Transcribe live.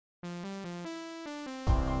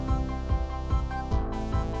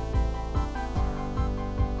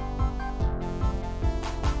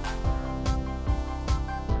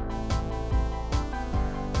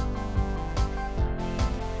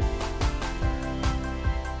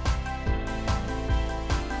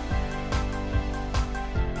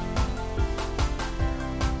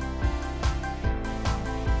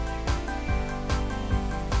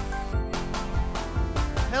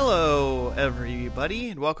everybody,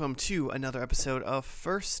 and welcome to another episode of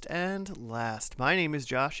First and Last. My name is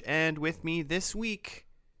Josh, and with me this week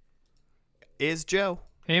is Joe.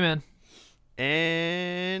 Hey, man.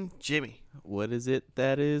 And Jimmy. What is it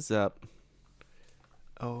that is up?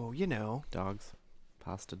 Oh, you know, Dogs.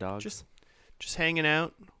 Pasta dogs. just hanging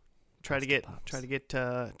out. Try to get Pops.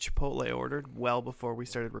 Chipotle ordered well before we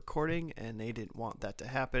started recording, and they didn't want that to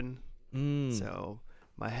happen. So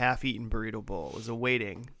my half-eaten burrito bowl is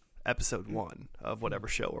awaiting episode 1 of whatever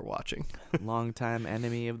show we're watching. Longtime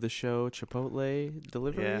enemy of the show, Chipotle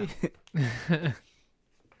delivery.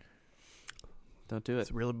 Don't do it.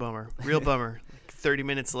 It's a real bummer. Real bummer. Like 30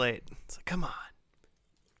 minutes late. It's like, come on.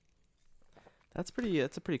 That's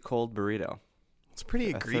a pretty cold burrito. It's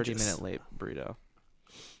pretty A egregious. 30-minute late burrito.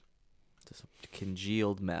 Just a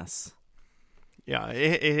congealed mess. Yeah,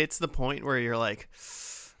 it hits the point where you're like,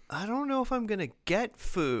 I don't know if I'm going to get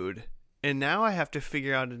food. And now I have to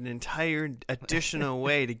figure out an entire additional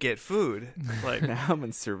way to get food. Like, Now I'm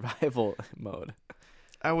in survival mode.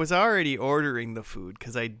 I was already ordering the food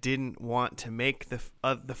because I didn't want to make the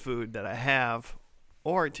food that I have.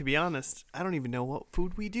 Or, to be honest, I don't even know what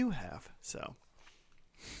food we do have. So,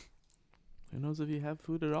 Who knows if you have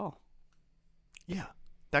food at all? yeah.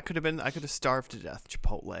 That could have been, I could have starved to death,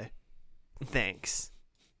 Chipotle. Thanks.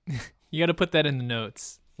 You got to put that in the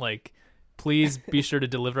notes. Like, please be sure to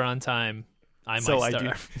deliver on time. I might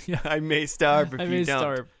starve. Yeah, I may starve if I you may don't.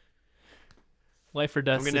 starve. Life or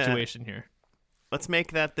death I'm gonna- situation here. Let's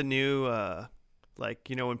make that the new, like,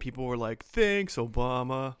 you know, when people were like, thanks,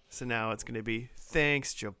 Obama. So now it's going to be,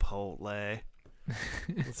 thanks, Chipotle.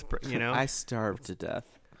 You know, I starved to death.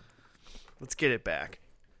 let's get it back.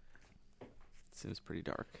 Seems pretty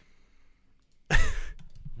dark.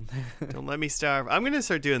 Don't let me starve. I'm going to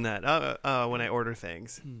start doing that when I order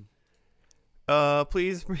things.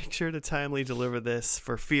 Please make sure to timely deliver this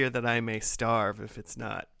for fear that I may starve if it's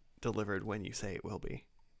not delivered when you say it will be.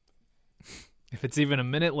 If it's even a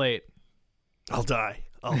minute late. I'll die.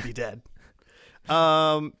 I'll be dead.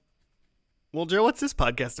 Well, Joe, what's this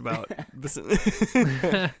podcast about? What's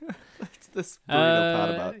this burrito pot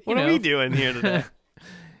about? What are we doing here today?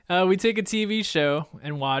 We take a TV show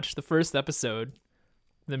and watch the first episode,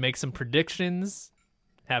 then make some predictions,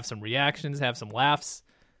 have some reactions, have some laughs.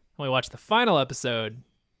 And we watch the final episode,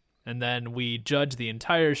 and then we judge the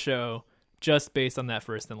entire show just based on that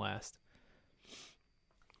first and last.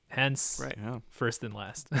 Hence, Right. Yeah. first and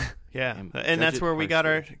last. Yeah. And And judge that's it where we got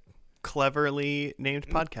our harshly. cleverly named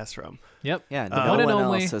podcast from. Yep. Yeah, One no and one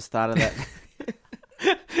only. else has thought of that.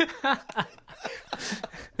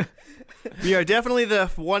 We are definitely the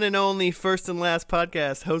one and only first and last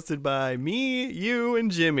podcast hosted by me, you,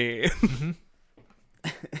 and Jimmy.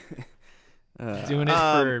 Doing it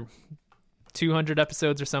for 200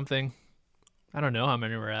 episodes or something. I don't know how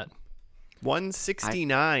many we're at.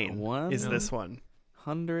 169 is this one.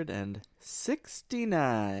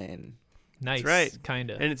 169. Nice. right. Kind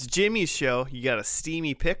of. And it's Jimmy's show. You got a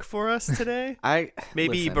steamy pick for us today?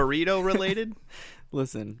 Maybe Listen. burrito related?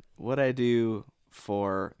 Listen, what I do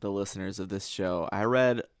for the listeners of this show, I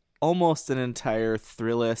read almost an entire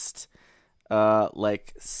Thrillist,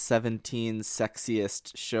 like 17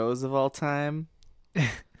 sexiest shows of all time.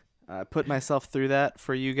 I put myself through that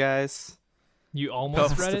for you guys. You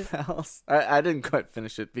almost read it? Pals. I didn't quite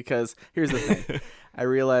finish it because here's the thing. I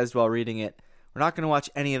realized while reading it, we're not going to watch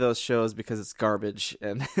any of those shows because it's garbage,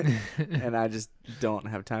 and and I just don't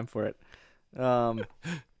have time for it. So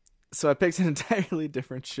I picked an entirely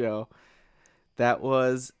different show that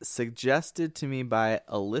was suggested to me by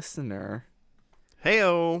a listener.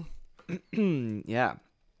 Heyo. Yeah.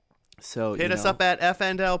 So Hit us up at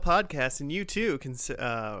FNL Podcast, and you too can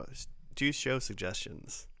do show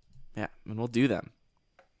suggestions. Yeah, and we'll do them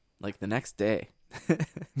like the next day. I'm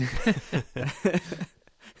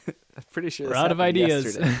pretty sure We're this out of happened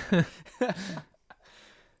ideas. yesterday.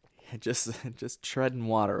 just treading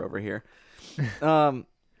water over here. No,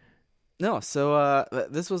 so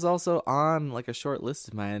this was also on like a short list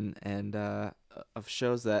of mine and of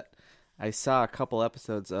shows that I saw a couple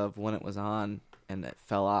episodes of when it was on and it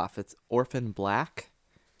fell off. It's Orphan Black.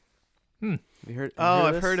 Have you heard?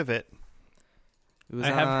 I've heard of it. It was I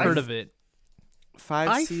have on heard of it. 5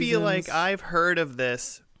 I seasons. feel like I've heard of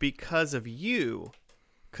this because of you.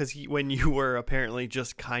 Because when you were apparently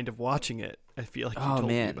just kind of watching it, I feel like you told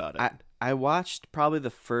me about it. I watched probably the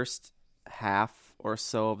first half or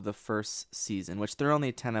so of the first season, which they're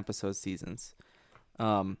only 10 episode seasons.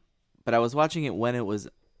 But I was watching it when it was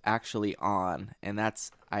actually on, and I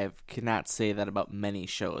cannot say that about many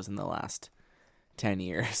shows in the last 10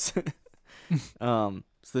 years. So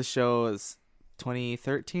this show is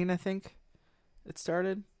 2013, I think it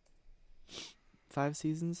started. 5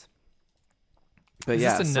 seasons. But Is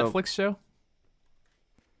yeah, this a so Netflix show?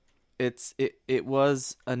 it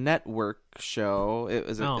was a network show.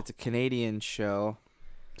 It's a Canadian show.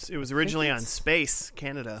 It was originally on Space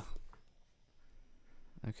Canada.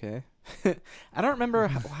 Okay. I don't remember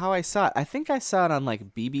how I saw it. I think I saw it on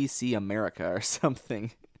like BBC America or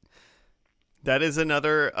something. That is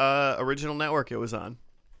another original network it was on,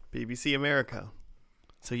 BBC America.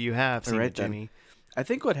 So you have seen it, Jimmy. I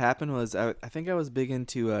think what happened was I think I was big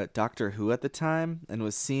into Doctor Who at the time and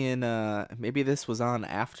was seeing maybe this was on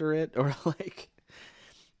after it or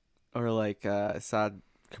I saw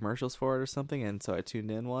commercials for it or something, and so I tuned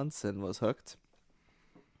in once and was hooked.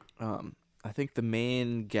 I think the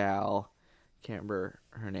main gal, can't remember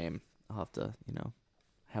her name. I'll have to,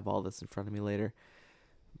 have all this in front of me later.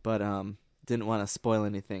 But didn't want to spoil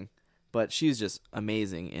anything. But she's just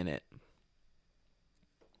amazing in it.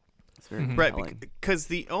 It's very compelling. Right, because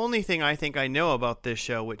the only thing I think I know about this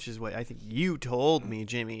show, which is what I think you told me,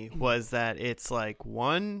 Jimmy, was that it's like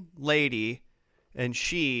one lady and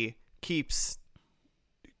she keeps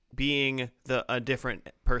being a different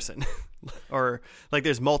person. Or like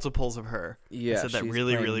there's multiples of her. Yeah, I said that she's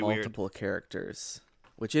really, playing really multiple characters,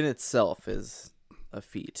 which in itself is a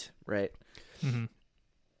feat, right? Mm-hmm.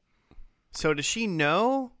 So does she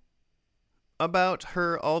know about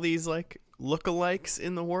all these like lookalikes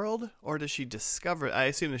in the world, or does she discover? I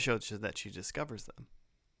assume the show is just that she discovers them,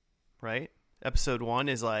 right? Episode 1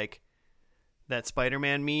 is like that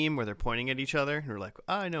Spider-Man meme where they're pointing at each other and we're like,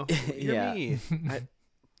 "Oh, I know, you're me."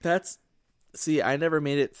 See, I never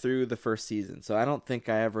made it through the first season, so I don't think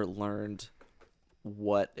I ever learned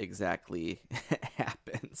what exactly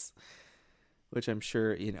happens. Which I'm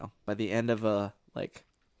sure, by the end of a,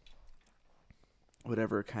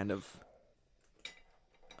 whatever kind of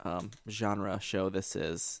genre show this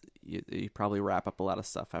is, you probably wrap up a lot of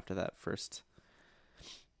stuff after that first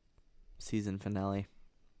season finale.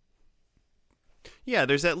 Yeah,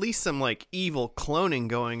 there's at least some like evil cloning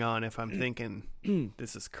going on if I'm thinking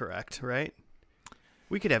this is correct, right?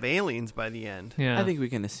 We could have aliens by the end. Yeah, I think we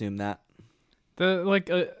can assume that.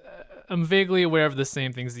 I'm vaguely aware of the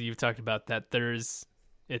same things that you've talked about. That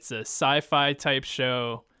it's a sci-fi type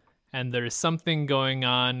show, and there's something going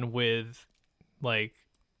on with like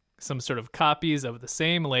some sort of copies of the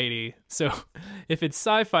same lady. So if it's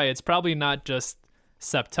sci-fi, it's probably not just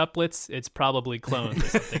septuplets, it's probably clones or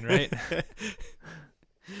something, right?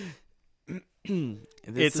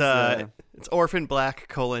 It's Orphan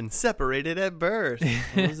Black : separated at birth.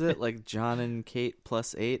 What was it, like John and Kate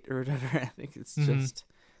plus 8 or whatever? I think it's just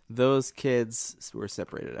those kids were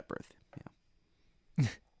separated at birth. Yeah.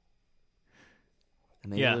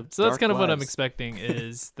 And yeah. So that's kind of what I'm expecting,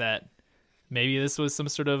 is that maybe this was some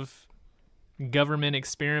sort of government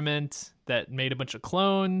experiment that made a bunch of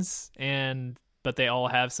clones, but they all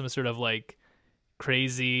have some sort of like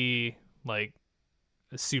crazy like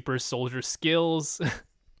super soldier skills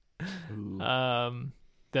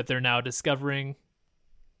that they're now discovering,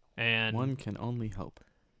 and one can only hope.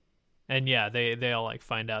 And yeah, they all like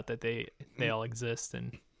find out that they all exist,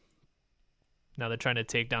 and now they're trying to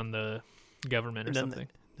take down the government or something.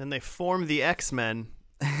 Then they form the X-Men.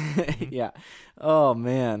 Yeah. Oh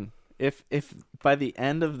man. If by the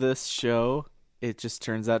end of this show it just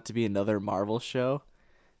turns out to be another Marvel show,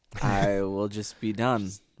 I will just be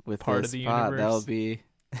done with part this of the pod. universe. That'll be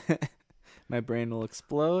my brain will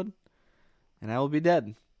explode and I will be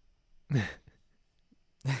dead.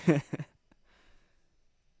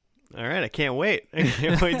 All right, I can't wait. I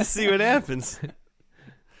can't wait to see what happens.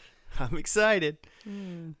 I'm excited.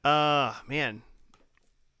 Man.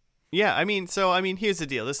 Yeah, here's the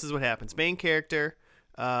deal. This is what happens. Main character,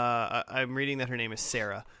 I'm reading that her name is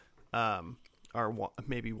Sarah. Or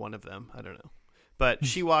maybe one of them. I don't know. But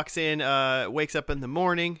she walks in, wakes up in the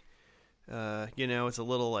morning. It's a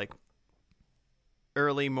little like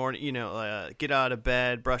early morning, get out of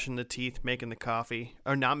bed, brushing the teeth, making the coffee,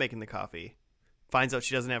 or not making the coffee. Finds out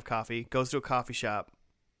she doesn't have coffee, goes to a coffee shop,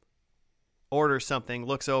 orders something,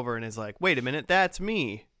 looks over and is like, wait a minute, that's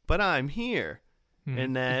me, but I'm here.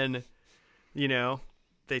 And then,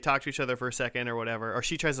 they talk to each other for a second or whatever, or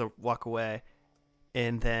she tries to walk away,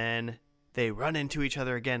 and then they run into each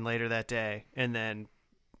other again later that day, and then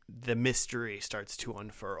the mystery starts to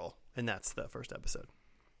unfurl, and that's the first episode.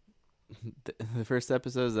 The first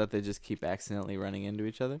episode is that they just keep accidentally running into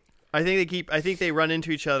each other? I think they run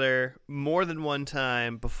into each other more than one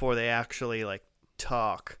time before they actually like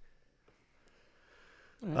talk.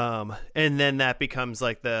 Right. And then that becomes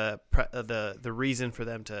like the reason for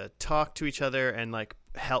them to talk to each other, and like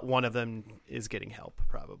help. One of them is getting help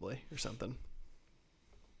probably or something.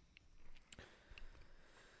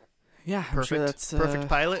 Yeah, I'm sure that's perfect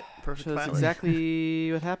pilot. Perfect sure that's pilot.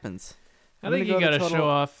 exactly what happens. I think you gotta show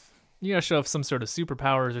off. You gotta show off some sort of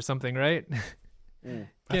superpowers or something, right? Mm. Are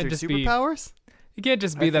there Can't just be. superpowers? It can't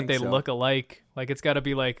just be I that think they so. look alike. Like it's got to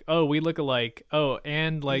be like, oh, we look alike. Oh,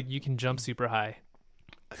 and like you can jump super high.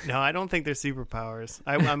 No, I don't think they're superpowers.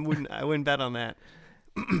 I wouldn't bet on that.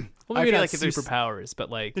 Well, I maybe feel not like if there's- superpowers, but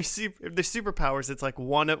like If they're superpowers, it's like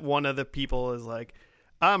one of the people is like,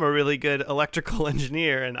 I'm a really good electrical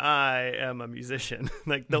engineer and I am a musician.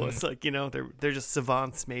 Like those, like they're just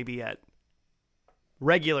savants maybe at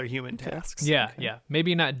regular human tasks. yeah, yeah.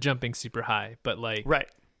 Maybe not jumping super high, but like Right.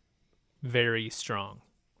 very strong.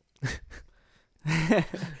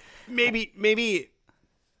 Maybe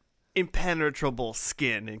impenetrable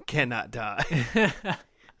skin and cannot die.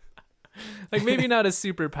 Like maybe not a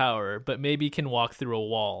superpower, but maybe can walk through a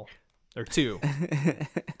wall or two,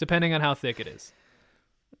 depending on how thick it is.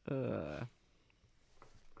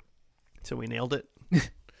 So we nailed it.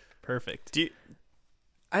 Perfect. Do you,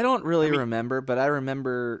 I don't really I mean- remember, but I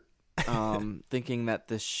remember thinking that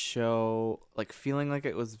this show, like feeling like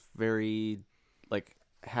it was very, like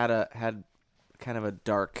had kind of a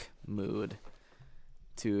dark mood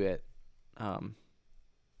to it.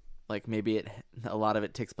 Like maybe a lot of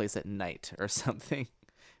it takes place at night or something.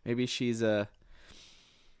 Maybe she's I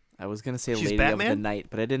was gonna say She's lady of the Batman? night,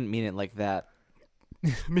 but I didn't mean it like that.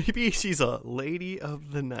 maybe she's a lady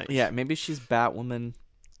of the night. Yeah, maybe she's Batwoman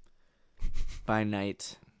by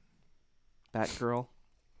night. Batgirl.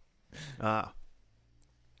 Ah.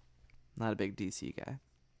 Not a big DC guy.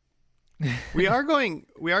 We are going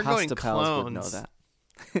Pasta Pals clones. would know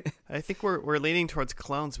that. I think we're leaning towards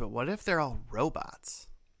clones, but what if they're all robots?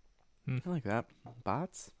 I like that.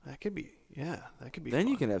 Bots? That could be that could be Then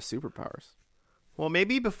fun. you can have superpowers. Well,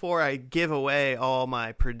 maybe before I give away all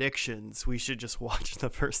my predictions, we should just watch the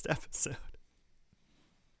first episode.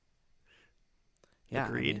 Yeah.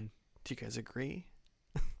 Agreed. I mean, Do you guys agree?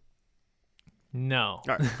 No.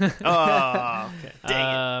 All right. Oh, okay.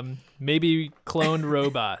 Dang it. Maybe cloned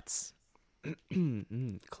robots.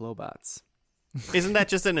 Clobots. Isn't that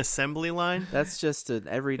just an assembly line? That's just an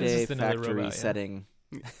everyday just another factory robot, yeah. setting.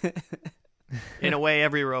 In a way,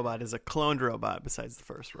 every robot is a cloned robot besides the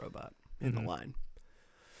first robot in Mm-hmm. the line.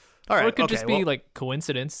 All right. Or it could okay, just be well, like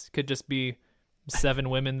coincidence. Could just be 7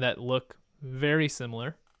 women that look very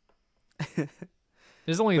similar.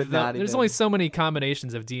 There's only But not there's even- only so many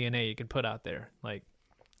combinations of DNA you can put out there. Like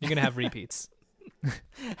you're gonna have repeats.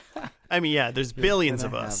 I mean, yeah, there's You're billions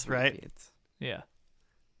of gonna us, have right? repeats. Yeah.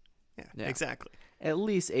 Yeah, exactly. At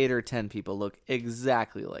least 8 or 10 people look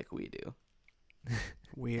exactly like we do.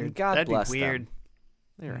 Weird. And God That'd bless be weird. them.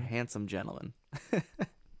 They're handsome gentlemen.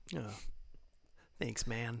 Oh, thanks,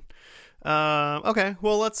 man. Okay,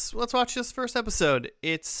 well let's watch this first episode.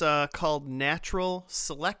 It's called Natural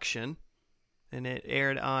Selection, and it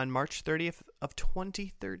aired on March 30th of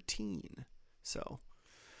 2013. So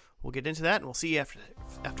we'll get into that, and we'll see you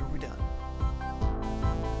after we're done.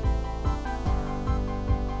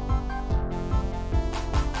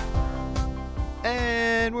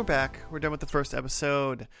 And we're back. We're done with the first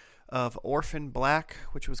episode of Orphan Black,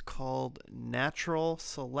 which was called Natural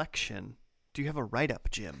Selection. Do you have a write-up,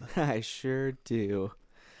 Jim? I sure do.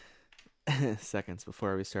 Seconds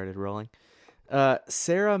before we started rolling.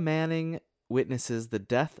 Sarah Manning witnesses the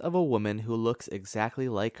death of a woman who looks exactly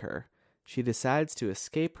like her. She decides to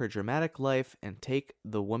escape her dramatic life and take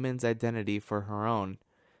the woman's identity for her own.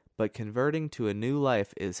 But converting to a new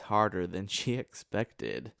life is harder than she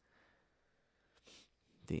expected.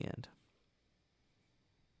 The end.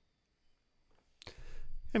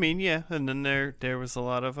 I mean, yeah, and then there was a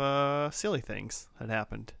lot of silly things that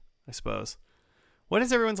happened, I suppose. What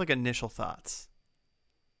is everyone's initial thoughts?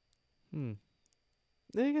 I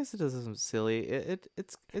guess it does some silly.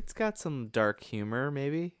 It's got some dark humor,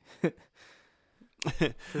 maybe.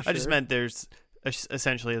 I just meant there's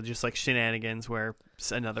essentially just shenanigans where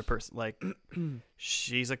another person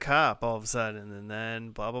she's a cop all of a sudden, and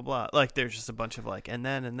then blah blah blah. There's just a bunch of and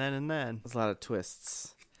then. There's a lot of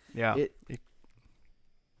twists. Yeah.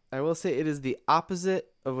 I will say it is the opposite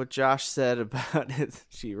of what Josh said about it.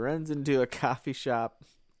 She runs into a coffee shop,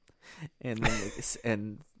 and then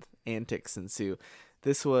and antics ensue.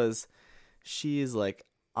 This was, she is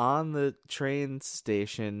on the train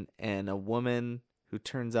station, and a woman who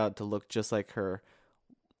turns out to look just like her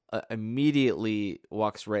immediately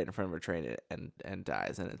walks right in front of her train and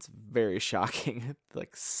dies, and it's very shocking.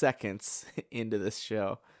 Seconds into this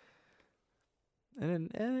show.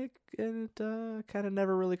 And it kind of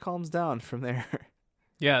never really calms down from there.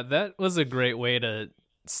 Yeah, that was a great way to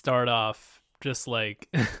start off. Just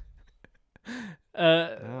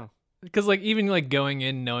Oh. because like even like going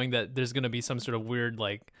in knowing that there's gonna be some sort of weird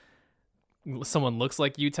like someone looks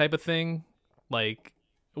like you type of thing, like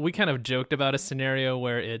we kind of joked about a scenario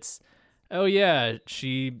where it's, oh yeah,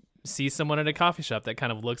 she sees someone at a coffee shop that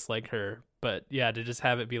kind of looks like her, but yeah, to just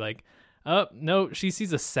have it be like, oh no, she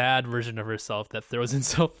sees a sad version of herself that throws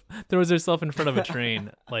herself in front of a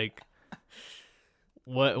train. Like,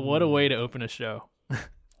 what a way to open a show.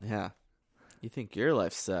 Yeah. You think your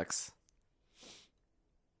life sucks.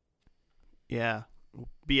 Yeah.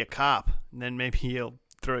 Be a cop, and then maybe you'll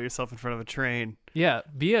throw yourself in front of a train. Yeah,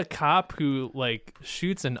 be a cop who like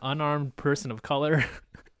shoots an unarmed person of color.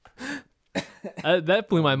 That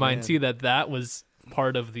blew my mind too. That was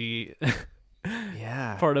part of the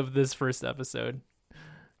part of this first episode.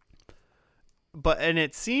 And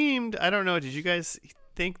it seemed, I don't know, did you guys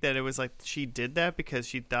think that it was like she did that because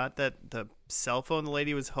she thought that the cell phone the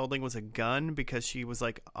lady was holding was a gun because she was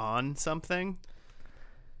like on something?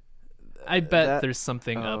 I bet there's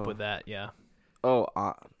something up with that. Yeah. Oh,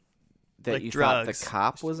 that like you drugs. thought the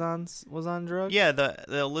cop was on drugs? Yeah, the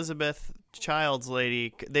Elizabeth Childs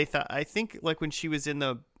lady. They thought, I think like when she was in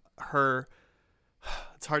her,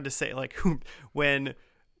 it's hard to say, like when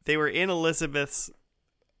they were in Elizabeth's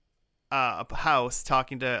house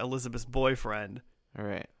talking to Elizabeth's boyfriend. All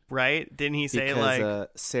right. Right? Didn't he say because, like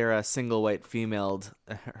Sarah single white femaled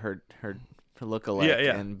her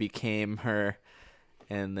lookalike and became her,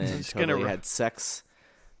 and then totally had sex.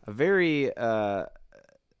 A very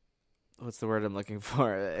what's the word I'm looking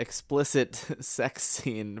for? Explicit sex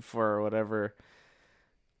scene for whatever.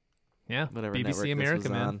 Yeah. Whatever BBC network America, this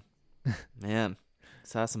was man. on. Man,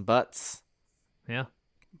 saw some butts. Yeah.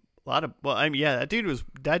 a lot of that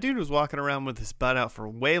dude was walking around with his butt out for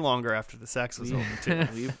way longer after the sex was over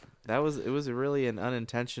too. It was really an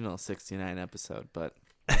unintentional 69 episode, but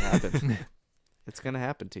it happened. It's gonna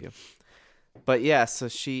happen to you. But yeah, so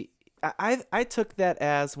I took that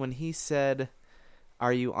as when he said,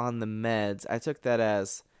 "Are you on the meds?" I took that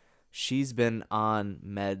as she's been on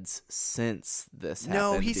meds since this happened.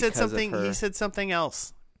 No, he said something. He said something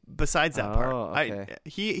else besides that part. Okay.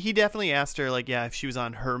 He definitely asked her like, yeah, if she was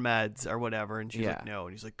on her meds or whatever, and she's Yeah. like, no,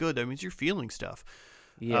 and he's like, good. That means you're feeling stuff.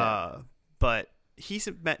 Yeah. But he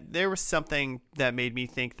said there was something that made me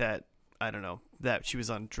think that, I don't know, that she was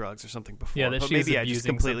on drugs or something before. Yeah, that but she was maybe I just abusing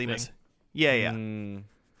completely something. Yeah.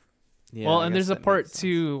 Yeah, Well, I and guess there's a that part makes sense.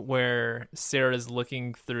 too where Sarah's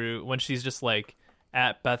looking through when she's just like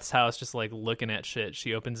at Beth's house, just like looking at shit.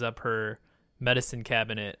 She opens up her medicine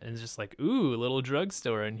cabinet and is just like, ooh, a little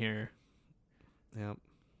drugstore in here. Yep.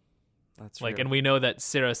 That's Like, true. and we know that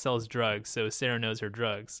Sarah sells drugs, so Sarah knows her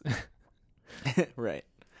drugs. Right.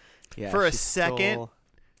 Yeah. For a she second- stole-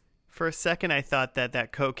 For a second, I thought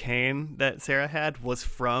that cocaine that Sarah had was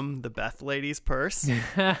from the Beth lady's purse.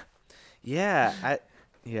 Yeah.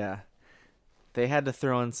 They had to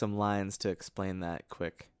throw in some lines to explain that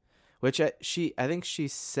quick, which I think she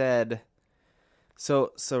said.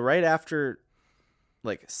 So right after,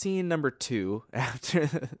 like scene number 2,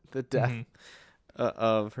 after the death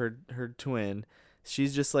of her twin,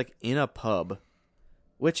 she's just like in a pub,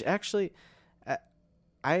 which actually,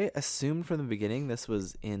 I assumed from the beginning this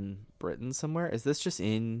was in Britain somewhere. Is this just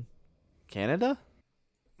in Canada?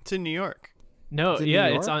 It's in New York. No, Is it yeah,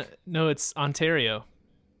 New it's York? it's Ontario.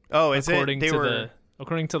 Oh, is according it?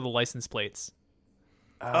 According to the license plates.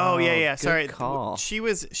 Oh yeah. good Sorry, call. she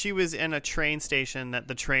was in a train station that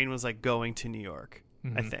the train was like going to New York.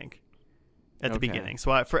 I think at the Okay. beginning.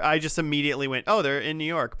 So I just immediately went, oh, they're in New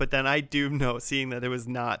York. But then I do know, seeing that it was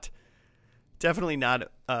definitely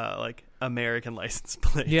not like American license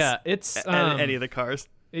plates. Yeah, it's any of the cars.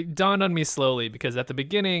 It dawned on me slowly because at the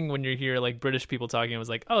beginning, when you hear like British people talking, I was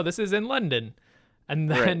like, "Oh, this is in London," and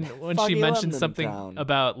then Right. when she Foggy mentioned London something town.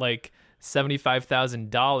 about like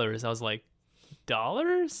 $75,000, I was like,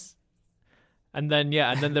 "Dollars?" And then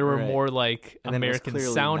there were Right. more like And then it was American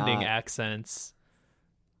clearly sounding not. accents.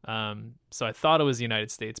 So I thought it was the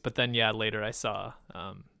United States, but then later I saw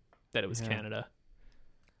that it was Yeah. Canada.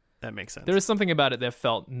 That makes sense. There was something about it that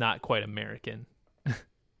felt not quite American.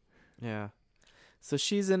 Yeah. So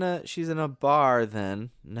she's in a bar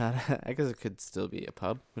then. Not I guess it could still be a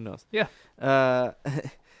pub. Who knows? Yeah.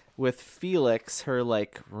 With Felix, her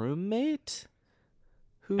like roommate,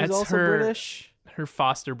 who's That's also her- British, Her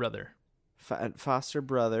foster brother. foster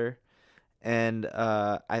brother, and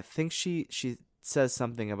I think she says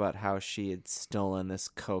something about how she had stolen this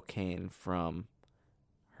cocaine from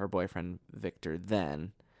her boyfriend Victor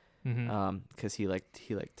then. Because he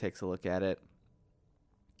takes a look at it,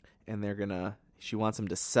 and she wants him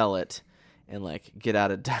to sell it and like get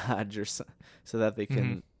out of Dodge so that they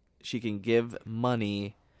can she can give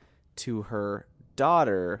money to her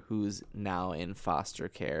daughter who's now in foster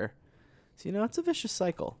care. So, it's a vicious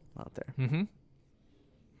cycle out there. Mm-hmm.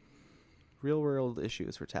 Real world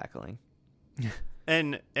issues we're tackling.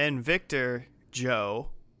 And Victor, Joe.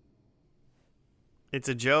 It's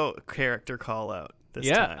a Joe character call out this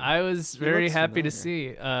time. I was very looks happy to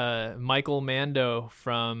familiar. see Michael Mando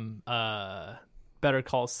from Better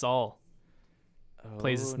Call Saul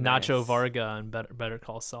plays Nacho nice. Varga on Better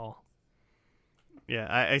Call Saul. Yeah,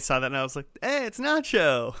 I saw that and I was like, hey, it's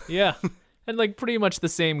Nacho. Yeah. And like pretty much the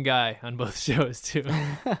same guy on both shows too.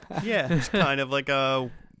 Yeah, he's kind of like a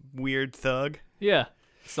weird thug. Yeah.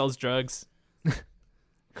 Sells drugs.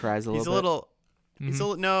 Cries a He's a little little.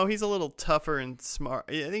 Mm-hmm. He's a little tougher and smart.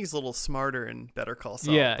 I think he's a little smarter in Better Call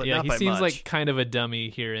Saul. Yeah, but yeah. not He by seems much. like kind of a dummy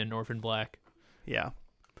here in Orphan Black. Yeah.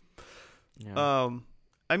 bit. Yeah.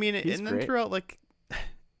 I mean, He's and then great. throughout, like,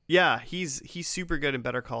 yeah, he's super good in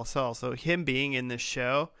Better Call Saul. So him being in this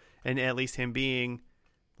show, and at least him being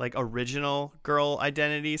like original Girl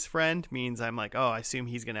Identity's friend, means I'm like, oh, I assume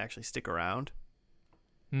he's gonna actually stick around.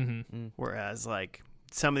 Mm-hmm. Whereas like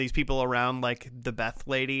some of these people around, like the Beth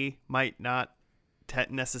lady, might not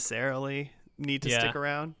necessarily need to Yeah. stick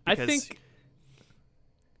around. I Because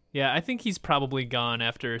think he's probably gone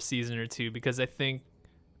after a season or two because I think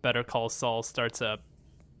Better Call Saul starts up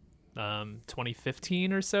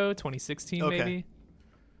 2015 or so, 2016 Okay. maybe.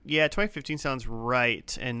 Yeah, 2015 sounds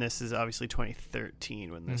right, and this is obviously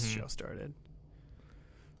 2013 when this show started.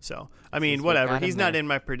 So, I mean, is what whatever. got him He's not there. in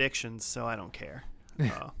my predictions, so I don't care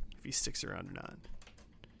if he sticks around or not.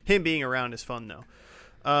 Him being around is fun, though.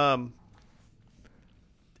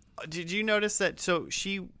 Did you notice that? So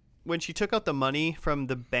when she took out the money from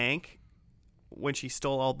the bank, when she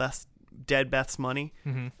stole all dead Beth's money,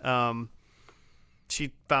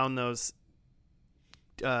 she found those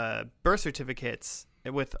birth certificates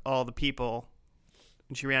with all the people,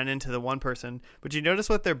 and she ran into the one person. But you notice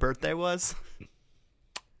what their birthday was?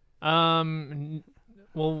 Well,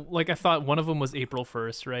 like I thought one of them was April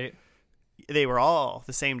 1st, right? They were all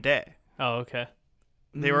the same day. Oh, okay.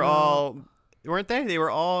 They were all, weren't they? They were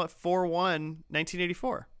all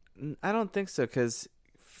 4/1/1984. I don't think so, because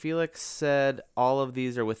Felix said all of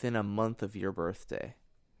these are within a month of your birthday.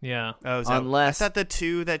 Yeah. Oh, Unless- I thought the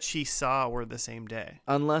two that she saw were the same day.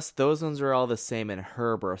 Unless those ones are all the same and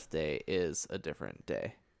her birthday is a different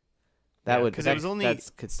day. That Yeah, would 'cause it was only-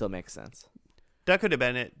 that could still make sense. That could have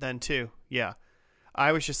been it then too. Yeah.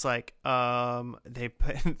 I was just like, they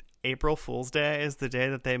put April Fool's Day is the day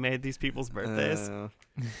that they made these people's birthdays. And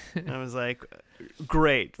I was like,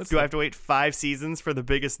 great. Do I have to wait 5 seasons for the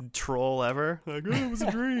biggest troll ever? Like, oh, it was a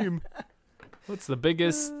dream. What's the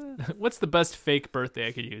best fake birthday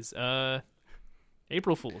I could use?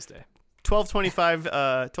 April Fool's Day.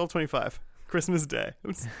 12/25, Christmas Day.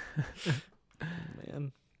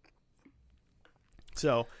 Man.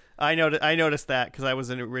 So I noticed that because I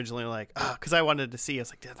wasn't originally like, because I wanted to see. I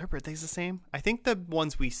was like, their birthdays the same? I think the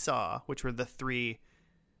ones we saw, which were the 3,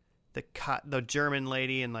 the German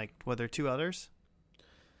lady and like, were there 2 others?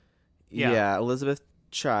 Yeah. Yeah, Elizabeth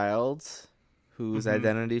Childs, whose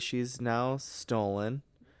identity she's now stolen,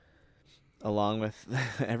 along with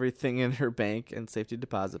everything in her bank and safety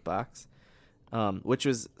deposit box. Which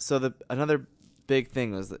was another big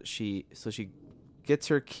thing was that she gets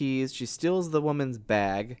her keys. She steals the woman's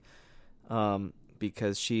bag,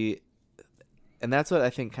 because and that's what I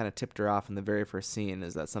think kind of tipped her off in the very first scene,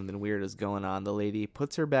 is that something weird is going on. The lady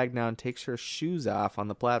puts her bag down, takes her shoes off on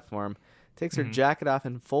the platform, takes her jacket off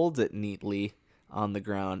and folds it neatly on the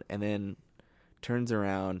ground, and then turns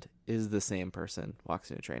around, is the same person, walks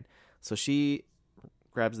into a train. So she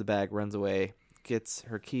grabs the bag, runs away, gets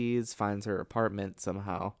her keys, finds her apartment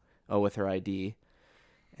somehow, with her ID,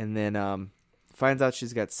 and then finds out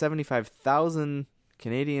she's got 75,000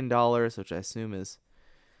 Canadian dollars, which I assume is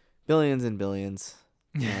billions and billions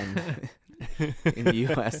in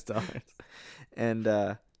U.S. dollars,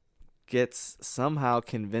 and somehow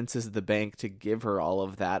convinces the bank to give her all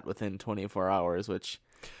of that within 24 hours, which...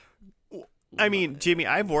 I mean, Jimmy,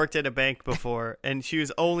 I've worked at a bank before, and she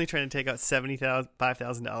was only trying to take out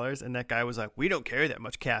 $75,000, and that guy was like, "We don't carry that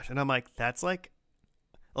much cash," and I'm like, "That's like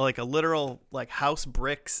a literal like house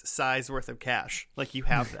bricks size worth of cash. Like you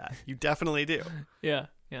have that, you definitely do. Yeah.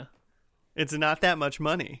 It's not that much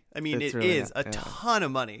money. I mean, It's it really is not, a yeah. ton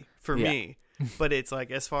of money for Yeah. me, but it's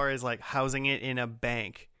like as far as like housing it in a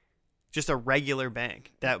bank, just a regular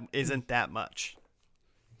bank, that isn't that much.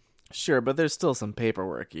 Sure, but there's still some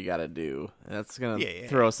paperwork you got to do. And that's going to Yeah.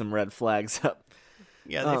 throw some red flags up.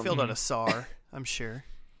 Yeah, they filled out a SAR, I'm sure.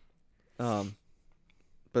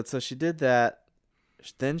 But so she did that.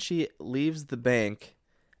 Then she leaves the bank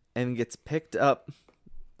and gets picked up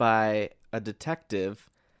by a detective,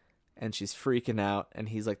 and she's freaking out, and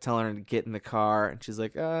he's like telling her to get in the car, and she's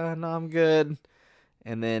like, no, I'm good.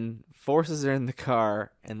 And then forces her in the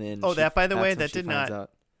car, and then that, by the way, that's when she finds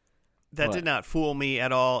out. That did not fool me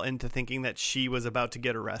at all into thinking that she was about to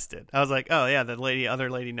get arrested. I was like, oh yeah, the other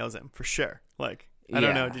lady knows him for sure. Like, I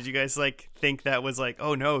don't know. Did you guys like think that was like,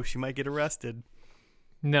 oh no, she might get arrested?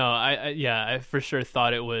 No, I for sure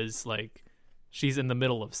thought it was like she's in the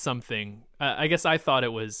middle of something. I guess I thought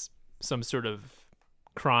it was some sort of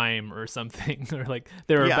crime or something, or like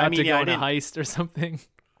they were about to go on a heist or something.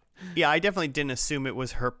 Yeah, I definitely didn't assume it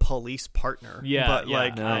was her police partner. Yeah, but yeah,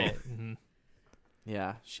 like, mm-hmm.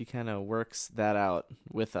 Yeah, she kind of works that out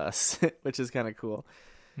with us, which is kind of cool.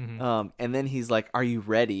 Mm-hmm. And then he's like, "Are you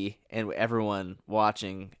ready?" And everyone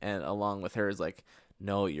watching and along with her is like,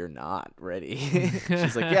 "No, you're not ready."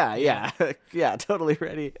 She's like, "Yeah, yeah, totally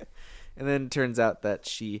ready." And then it turns out that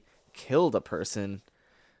she killed a person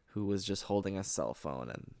who was just holding a cell phone,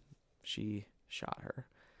 and she shot her.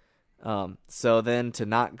 So then to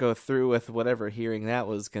not go through with whatever hearing that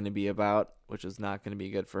was going to be about, which was not going to be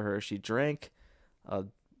good for her, she drank a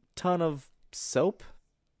ton of soap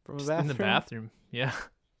from Just a bathroom. in the bathroom. Yeah.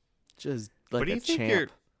 Just like what do you a think?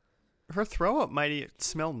 champ. Her throw up might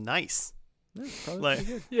smell nice. Yeah, probably Like,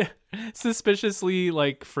 pretty good. Yeah. Suspiciously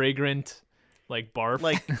like fragrant, like barf.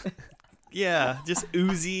 like, yeah, just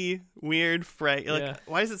oozy, weird, like, Yeah.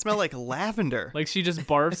 why does it smell like lavender? Like she just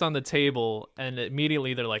barfs on the table, and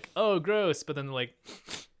immediately they're like, "Oh, gross!" But then they're like,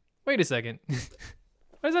 "Wait a second, why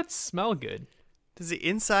does that smell good?" Does the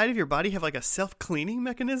inside of your body have like a self-cleaning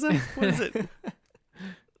mechanism? What is it?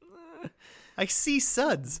 I see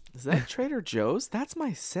suds. Is that Trader Joe's? That's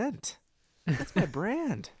my scent. That's my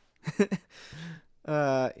brand.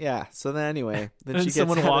 Yeah. So then anyway, then And she then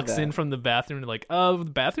someone gets out of walks that. in from the bathroom and like,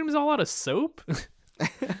 the bathroom's all out of soap?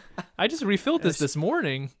 I just refilled this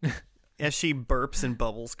morning. As she burps and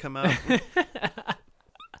bubbles come out.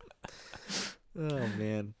 Oh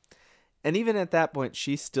man. And even at that point,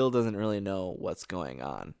 she still doesn't really know what's going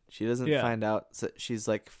on. She doesn't Yeah. find out. So she's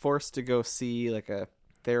like forced to go see like a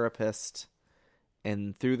therapist,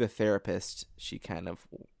 and through the therapist, she kind of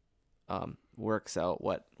works out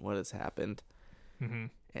what has happened. Mm-hmm.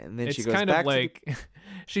 And then It's she goes kind back of like,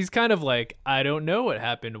 she's kind of like, I don't know what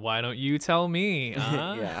happened. Why don't you tell me?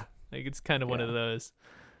 Huh? Yeah. Like it's kind of one of Yeah. those.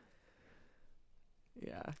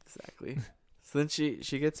 Yeah, exactly. So then she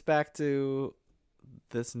gets back to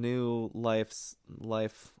this new life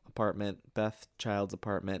apartment, Beth Child's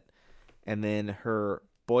apartment, and then her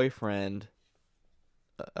boyfriend,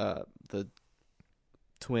 the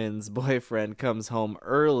twins' boyfriend, comes home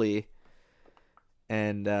early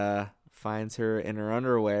and finds her in her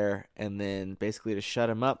underwear, and then basically to shut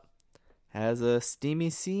him up, has a steamy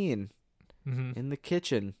scene Mm-hmm. in the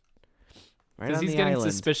kitchen, right Because on he's the getting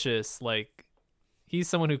island. suspicious. Like, he's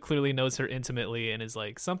someone who clearly knows her intimately and is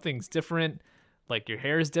like, something's different. Like, your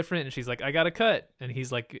hair is different. And she's like, I got a cut. And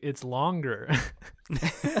he's like, it's longer.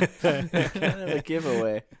 Kind of a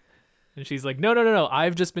giveaway. And she's like, no.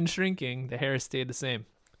 I've just been shrinking. The hair stayed the same.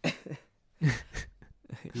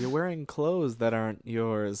 You're wearing clothes that aren't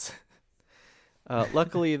yours.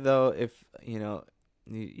 Luckily, though, if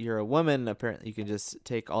you're a woman, apparently you can just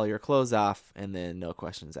take all your clothes off and then no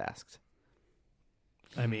questions asked.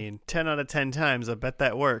 I mean, 10 out of 10 times, I bet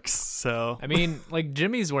that works. So I mean, like,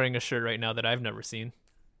 Jimmy's wearing a shirt right now that I've never seen.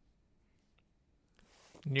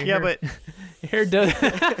 And your yeah, hair- but your hair does.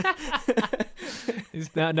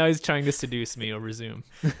 Now he's trying to seduce me over Zoom.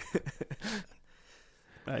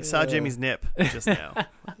 I saw Jimmy's nip just now.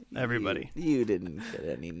 Everybody, You didn't get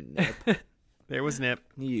any nip. there was nip.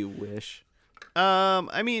 You wish.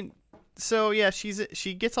 I mean, so yeah,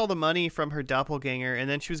 she gets all the money from her doppelganger, and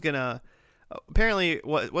then she was gonna. Apparently,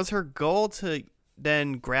 what was her goal to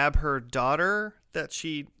then grab her daughter that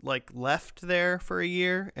she like left there for a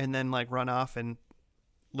year, and then like run off and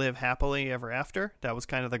live happily ever after? That was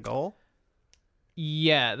kind of the goal.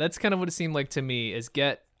 Yeah, that's kind of what it seemed like to me, is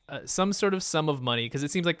get some sort of sum of money, because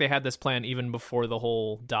it seems like they had this plan even before the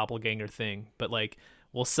whole doppelganger thing. But like,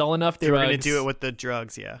 we'll sell enough They drugs. were gonna do it with the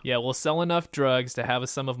drugs, yeah. Yeah, we'll sell enough drugs to have a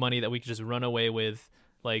sum of money that we could just run away with.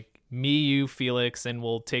 Like, me, you, Felix, and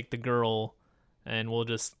we'll take the girl, and we'll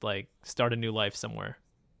just like start a new life somewhere.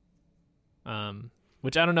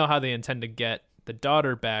 Which I don't know how they intend to get the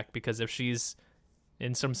daughter back, because if she's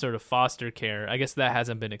in some sort of foster care, I guess that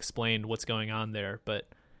hasn't been explained what's going on there, but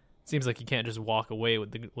it seems like you can't just walk away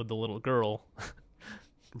with the little girl.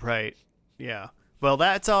 Right. Yeah. Well,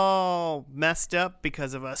 that's all messed up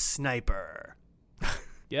because of a sniper.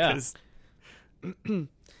 Yeah. 'Cause-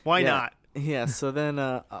 Why Yeah. not? Yeah, so then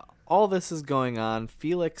all this is going on.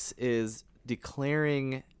 Felix is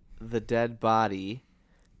declaring the dead body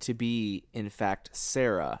to be, in fact,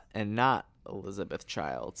 Sarah and not Elizabeth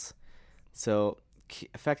Childs. So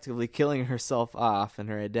effectively killing herself off and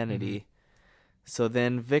her identity. Mm-hmm. So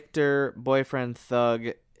then Victor, boyfriend, thug,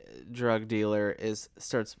 drug dealer,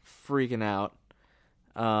 starts freaking out,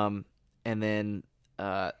 and then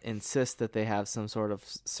insists that they have some sort of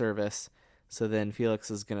service. So then Felix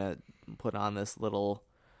is gonna put on this little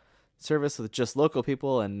service with just local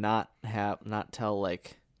people and not tell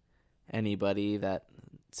like anybody that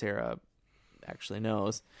Sarah actually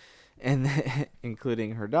knows, and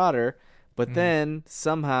including her daughter. But then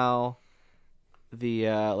somehow the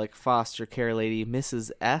like foster care lady,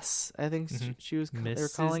 Mrs. S, I think she was they were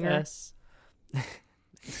calling her, S.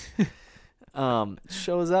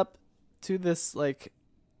 shows up to this like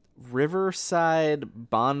riverside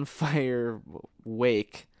bonfire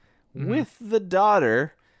wake with the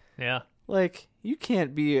daughter. Yeah. Like, you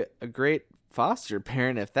can't be a great foster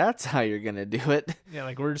parent if that's how you're going to do it. Yeah,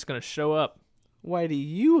 like we're just going to show up. Why do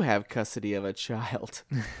you have custody of a child?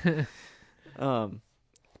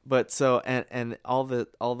 But so and all the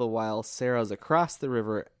while Sarah's across the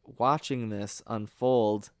river watching this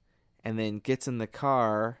unfold, and then gets in the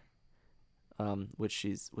car, which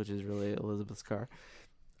is really Elizabeth's car,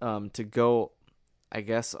 to go, I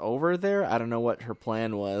guess, over there. I don't know what her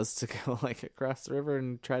plan was, to go like across the river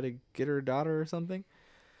and try to get her daughter or something.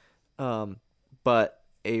 But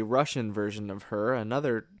a Russian version of her,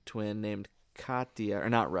 another twin named Katya, or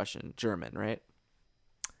not Russian, German, right?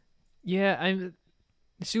 Yeah,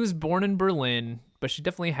 she was born in Berlin, but she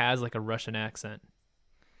definitely has like a Russian accent.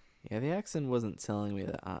 Yeah, the accent wasn't telling me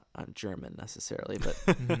that I'm German necessarily,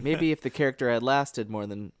 but maybe if the character had lasted more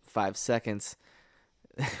than 5 seconds,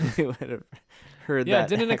 we would have heard that. Yeah,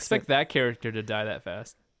 didn't accent. expect that character to die that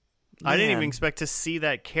fast. I didn't even expect to see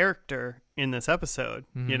that character in this episode,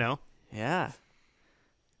 you know? Yeah.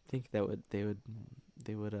 I think they would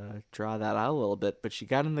draw that out a little bit, but she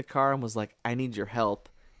got in the car and was like, "I need your help,"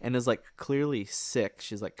 and is like clearly sick.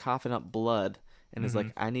 She's like coughing up blood and is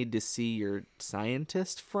like, "I need to see your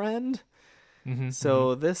scientist friend."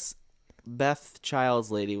 So this Beth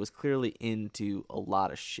Childs lady was clearly into a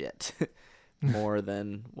lot of shit, more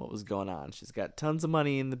than what was going on. She's got tons of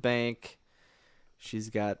money in the bank. She's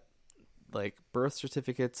got like birth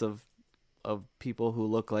certificates of people who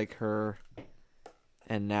look like her,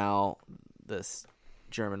 and now this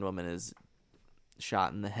German woman is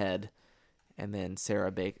shot in the head, and then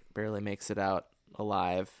Sarah barely makes it out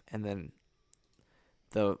alive, and then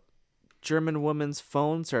the German woman's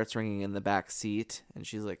phone starts ringing in the back seat, and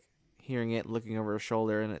she's like hearing it, looking over her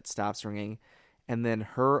shoulder, and it stops ringing, and then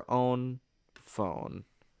her own phone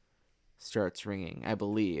starts ringing. I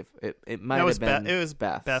believe it might have been it was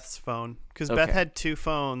Beth. Beth's phone, because Beth had 2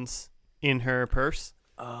 phones in her purse.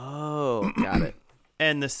 Oh, got it.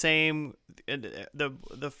 And the same,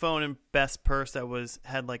 the phone in Beth's purse that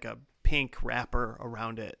had like a pink wrapper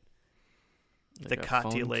around it. Like the a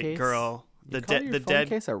Katya phone late case? girl, You call your phone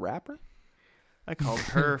case a wrapper? I called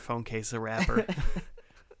her phone case a wrapper.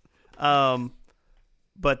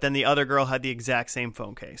 But then the other girl had the exact same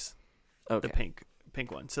phone case, Okay. the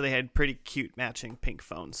pink one. So they had pretty cute matching pink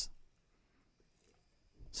phones.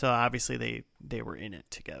 So obviously they were in it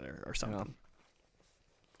together or something.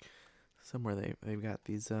 Somewhere they've got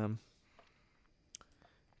these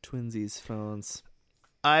twinsies phones.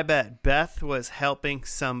 I bet Beth was helping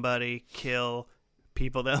somebody kill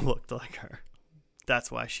people that looked like her.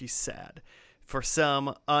 That's why she's sad. For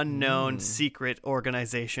some unknown secret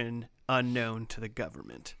organization unknown to the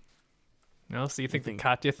government. No, so you think the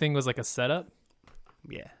Katya thing was like a setup?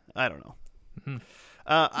 Yeah, I don't know.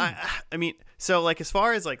 I mean, so like as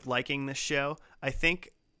far as like liking this show, I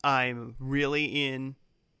think I'm really in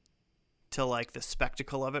to like the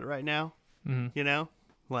spectacle of it right now. You know,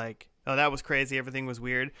 like, oh, that was crazy, everything was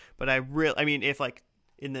weird, but I mean, if like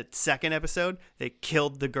in the second episode they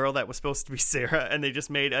killed the girl that was supposed to be Sarah and they just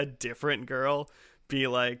made a different girl be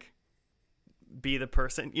the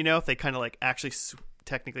person, you know, if they kind of like actually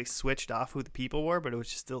technically switched off who the people were, but it was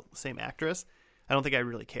just still the same actress, I don't think I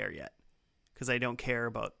really care yet, because I don't care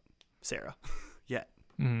about Sarah yet.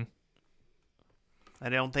 I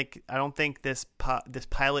don't think this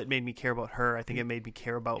pilot made me care about her. I think it made me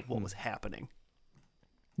care about what was happening.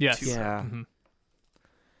 Yes. Yeah.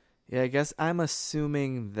 Yeah, I guess I'm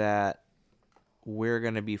assuming that we're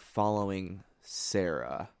going to be following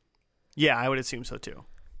Sarah. Yeah, I would assume so too.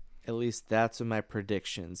 At least that's what my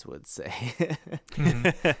predictions would say.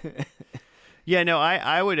 Yeah, no,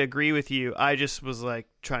 I would agree with you. I just was like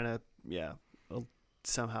trying to,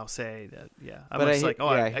 somehow say that,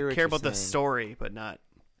 I care about the story, but not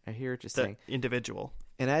I hear what you're the saying. individual.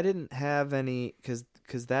 And I didn't have any, because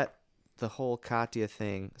that the whole Katya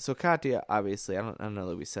thing. So Katya, obviously, I don't know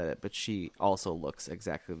that we said it, but she also looks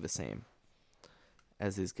exactly the same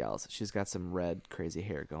as these gals. She's got some red, crazy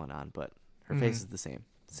hair going on, but her face is the same.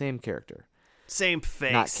 Same character. Same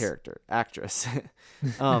face. Not character. Actress.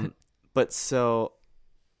 But so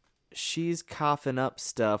she's coughing up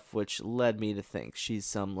stuff, which led me to think she's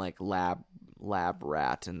some like lab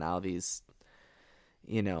rat, and now these,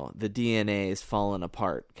 the DNA is falling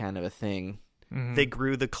apart kind of a thing. They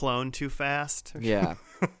grew the clone too fast. Yeah.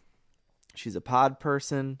 She's a pod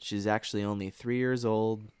person. She's actually only 3 years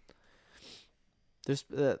old. There's,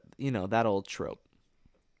 that old trope.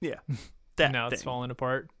 Yeah. Now it's falling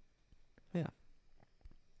apart. Yeah.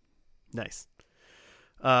 Nice.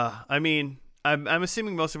 I mean, I'm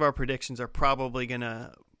assuming most of our predictions are probably going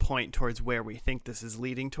to point towards where we think this is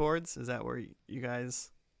leading towards. Is that where you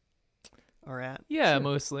guys are at? Yeah,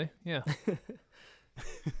 mostly. Yeah.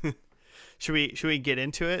 Should we get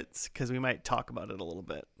into it? Because we might talk about it a little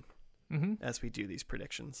bit as we do these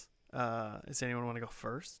predictions. Does anyone want to go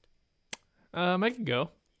first? I can go.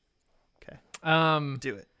 Okay.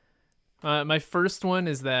 Do it. My first one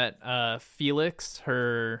is that Felix,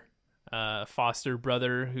 her foster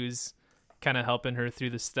brother, who's kind of helping her through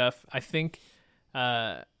the stuff. I think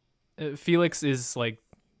Felix is like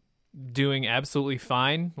doing absolutely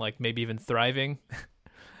fine, like maybe even thriving.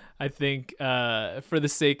 I think for the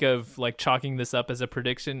sake of like chalking this up as a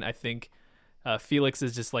prediction, I think Felix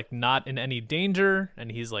is just like not in any danger,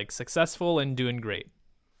 and he's like successful and doing great.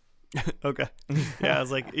 Okay. Yeah, I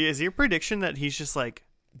was like, is your prediction that he's just like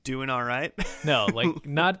doing all right? No, like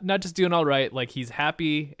not just doing all right. Like he's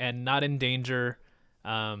happy and not in danger,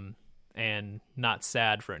 and not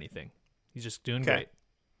sad for anything. He's just doing great.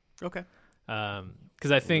 Okay.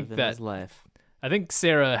 Because I think Living that his life. I think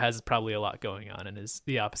Sarah has probably a lot going on and is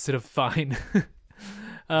the opposite of fine.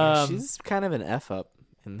 She's kind of an F up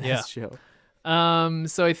in this show.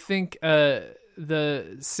 So I think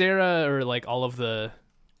the Sarah, or like all of the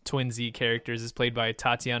Twin Z characters, is played by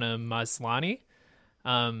Tatiana Maslany.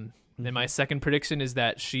 And my second prediction is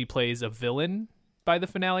that she plays a villain by the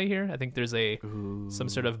finale here. I think there's some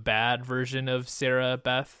sort of bad version of Sarah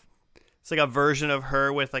Beth. It's like a version of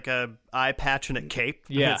her with like a eye patch and a cape.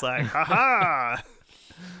 Yeah. It's like, haha.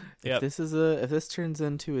 Yep. If this turns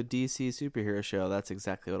into a DC superhero show, that's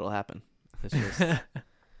exactly what'll happen. It's just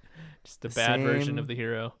just a bad version of the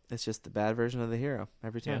hero. It's just the bad version of the hero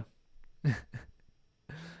every time. Yeah.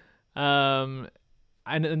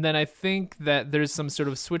 And then I think that there's some sort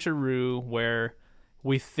of switcheroo where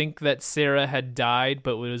we think that Sarah had died,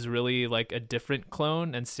 but it was really like a different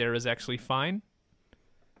clone, and Sarah's actually fine.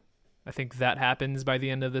 I think that happens by the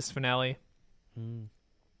end of this finale. And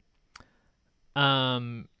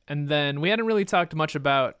then we hadn't really talked much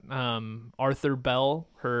about Arthur Bell,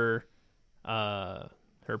 her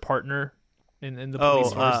partner in the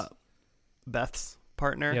police force. Beth's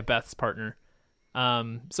partner. Yeah, Beth's partner.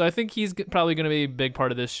 So I think he's probably going to be a big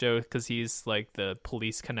part of this show because he's like the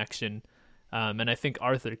police connection. And I think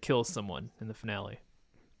Arthur kills someone in the finale.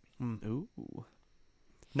 Ooh.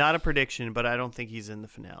 Not a prediction, but I don't think he's in the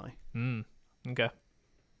finale. Okay.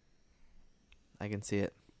 I can see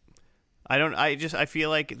it. I feel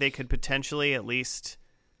like they could potentially at least,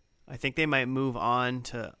 I think they might move on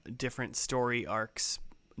to different story arcs,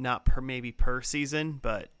 not maybe per season,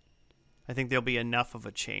 but I think there'll be enough of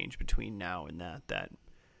a change between now and that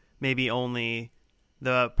maybe only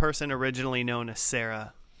the person originally known as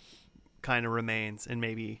Sarah kind of remains, and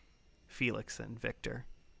maybe Felix and Victor,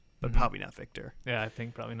 but probably not Victor. Yeah, I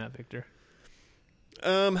think probably not Victor.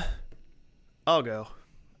 I'll go.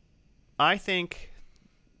 I think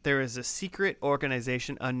there is a secret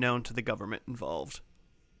organization unknown to the government involved.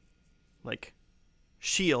 Like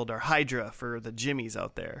SHIELD or Hydra for the Jimmies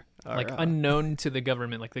out there. Like unknown to the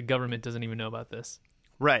government, like the government doesn't even know about this.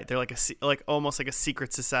 Right, they're like almost like a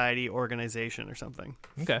secret society organization or something.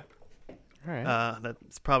 Okay. All right.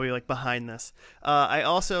 That's probably like behind this. I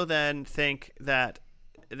also then think that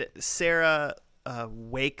Sarah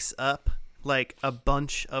wakes up like a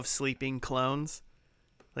bunch of sleeping clones.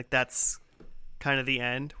 Like that's kind of the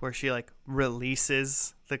end where she like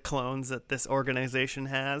releases the clones that this organization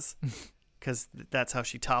has, because that's how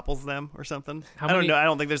she topples them or something. I don't know. I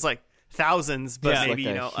don't think there's like thousands, but maybe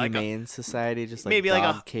like a humane society, just like maybe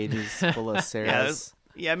dog like cages full of Sarahs.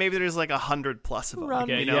 Yeah, maybe there's like 100+ of them.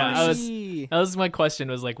 Okay, that was my question.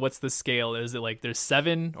 Was like, what's the scale? Is it like there's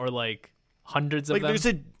 7 or like hundreds of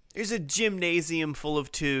them? There's a gymnasium full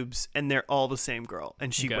of tubes, and they're all the same girl,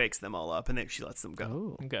 and she wakes them all up, and then she lets them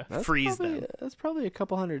go. Oh, okay, freeze them. That's probably a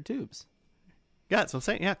couple hundred tubes. Yeah, that's what I'm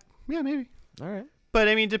saying. Yeah, maybe. All right. But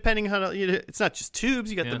I mean, depending how it's not just tubes.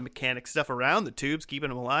 You got Yeah. the mechanic stuff around the tubes, keeping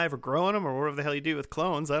them alive or growing them or whatever the hell you do with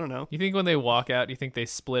clones. I don't know. You think when they walk out, you think they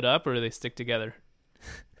split up or do they stick together?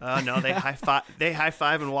 No, they high five. They high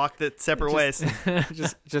five and walk the separate ways.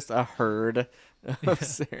 just a herd of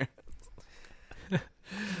Sarah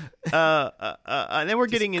And then we're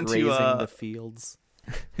getting into grazing the fields.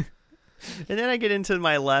 and then I get into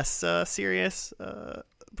my less serious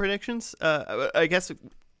predictions. I guess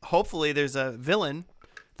hopefully there's a villain,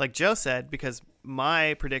 like Joe said, because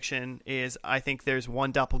my prediction is I think there's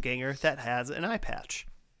one doppelganger that has an eye patch.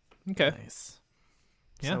 Okay. Nice.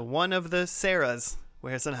 Yeah. So one of the Sarahs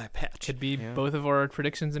wears an eye patch. Could be Yeah. both of our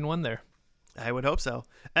predictions in one there. I would hope so.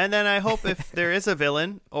 And then I hope if there is a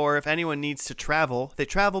villain or if anyone needs to travel, they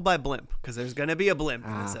travel by blimp because there's going to be a blimp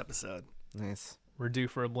in this episode. Nice. We're due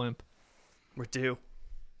for a blimp. We're due.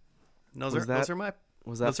 Those Was are my.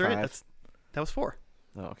 Was that Those are 5? it. That was 4.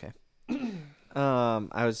 Oh, okay.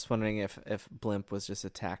 I was just wondering if blimp was just a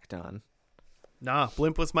tacked on. Nah,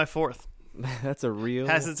 blimp was my 4th. That's a real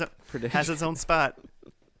Has its own spot.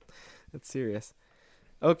 That's serious.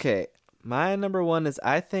 Okay, my number 1 is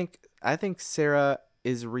I think Sarah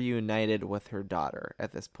is reunited with her daughter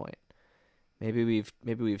at this point. Maybe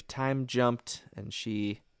we've time jumped and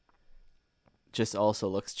she just also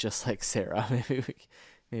looks just like Sarah.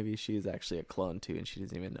 Maybe she's actually a clone too and she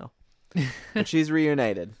doesn't even know. But she's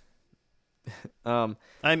reunited. I'm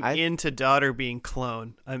into daughter being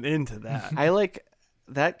clone. I'm into that. I like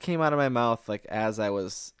that came out of my mouth like as I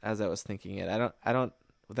was thinking it. I don't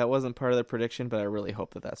that wasn't part of the prediction, but I really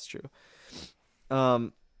hope that that's true.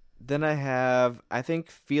 Then I think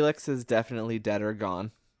Felix is definitely dead or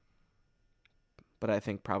gone. But I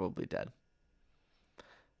think probably dead.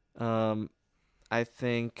 I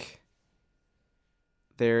think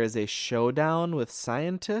there is a showdown with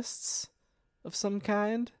scientists of some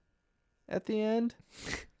kind at the end.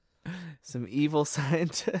 Some evil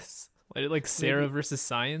scientists. Like Sarah versus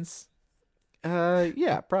science?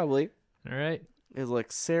 Yeah, probably. All right. It's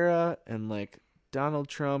like Sarah and like Donald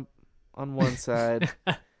Trump on one side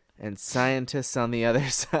and scientists on the other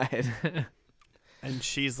side. And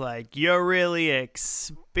she's like, "You're really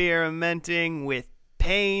experimenting with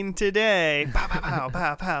pain today." Pow, pow, pow,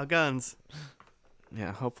 pow, pow, guns.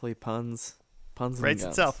 Yeah, hopefully puns and Writes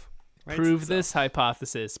guns. itself. Prove this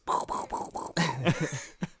hypothesis.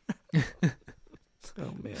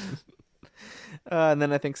 Oh man. And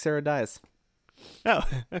then I think Sarah dies. Oh,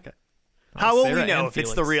 okay. How will Sarah we know and if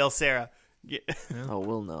it's the Felix. real Sarah? Yeah. Oh,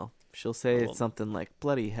 we'll know. She'll say Well- something like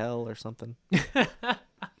bloody hell or something.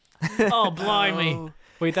 Oh, blimey. Oh,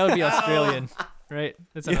 Wait, that would be Australian, right?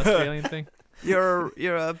 That's an Yeah. Australian thing. you're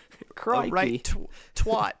a Crikey. right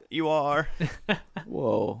twat. You are.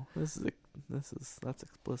 Whoa. That's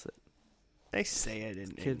explicit. They say it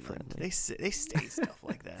in Kid England. friendly. They say stuff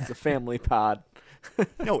like It's a that. family pod.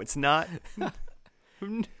 No, it's not.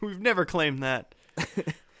 We've never claimed that.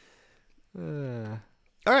 All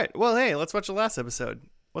right. Well, hey, let's watch the last episode.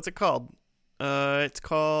 What's it called? It's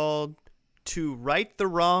called To Right the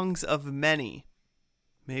Wrongs of Many.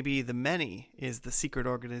 Maybe the Many is the secret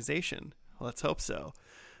organization. Let's hope so.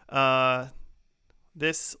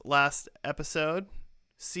 This last episode,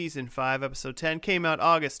 Season 5, Episode 10, came out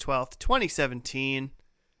August 12th, 2017.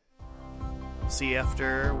 We'll see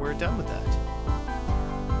after we're done with that.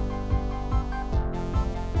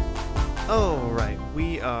 All right,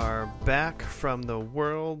 we are back from the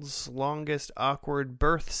world's longest awkward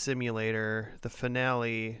birth simulator, the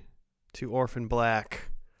finale to Orphan Black,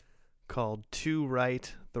 called To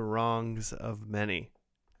Right the Wrongs of Many.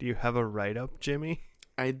 Do you have a write-up, Jimmy?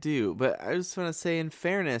 I do, but I just want to say in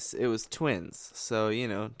fairness, it was twins. So,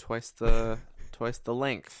 twice the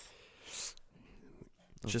length.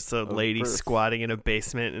 Just a of lady birth. squatting in a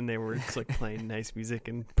basement, and they were just like playing nice music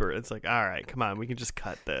and birth. It's like, all right, come on, we can just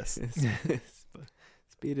cut this.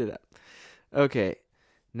 Speed it up. Okay.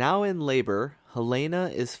 Now in labor,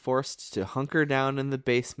 Helena is forced to hunker down in the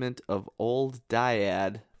basement of Old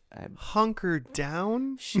Dyad. Hunker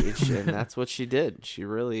down? And that's what she did. She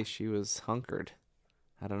was hunkered.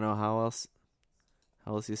 I don't know how else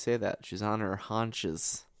you say that. She's on her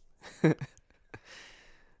haunches.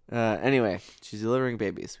 Anyway, she's delivering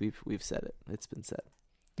babies. We've said it. It's been said.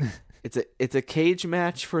 It's a cage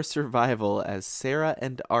match for survival as Sarah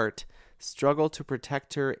and Art struggle to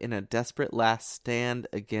protect her in a desperate last stand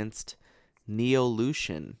against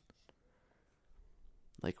Neolution.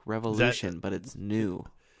 Like revolution, but it's new.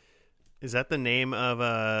 Is that the name of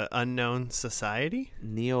a unknown society?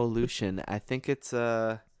 Neolution. I think it's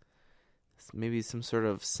maybe some sort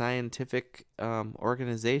of scientific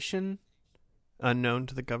organization. Unknown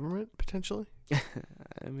to the government, potentially?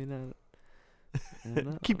 I mean,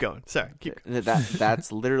 Keep going. Sorry.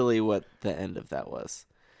 That's literally what the end of that was.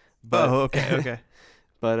 But, okay.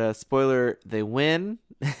 But spoiler, they win,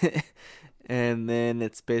 and then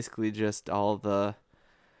it's basically just all the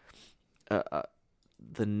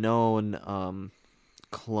known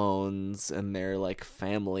clones and their like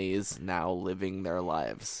families now living their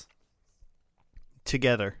lives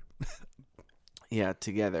Together. Yeah,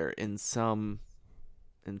 together in some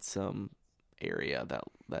area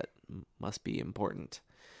that must be important.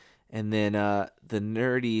 And then the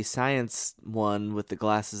nerdy science one with the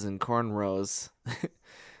glasses and cornrows,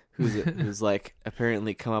 who's like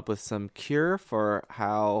apparently come up with some cure for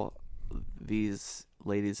how these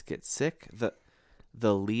ladies get sick. The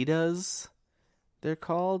Lidas, they're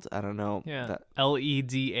called. I don't know. Yeah.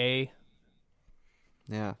 LEDA.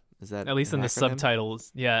 Yeah. Is that at least in the acronym?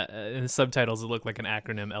 subtitles? Yeah, in the subtitles it looked like an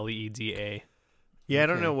acronym, LEDA. Yeah, I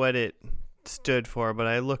don't know what it stood for, but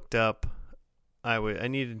I looked up. I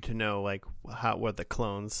needed to know like what the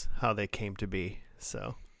clones, how they came to be.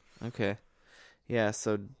 So okay, yeah.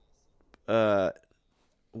 So,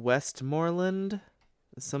 Westmoreland,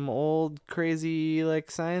 some old crazy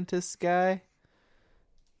like scientist guy,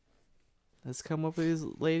 has come up with these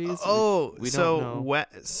ladies. Oh, we don't know.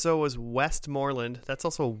 So was Westmoreland. That's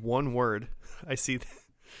also one word. I see.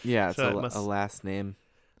 Yeah, it's So a last name.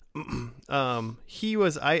 He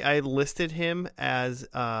was. I listed him as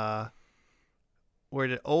where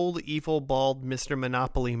did old evil bald Mr.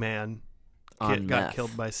 Monopoly Man On got meth,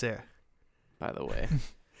 killed by Sarah. by the way.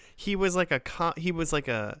 He was like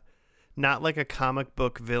not like a comic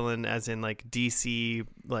book villain as in like DC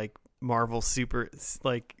like Marvel super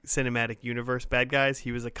like cinematic universe bad guys.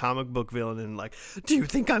 He was a comic book villain and like, do you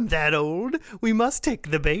think I'm that old? We must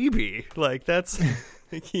take the baby. Like that's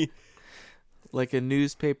Like a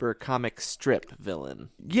newspaper comic strip villain.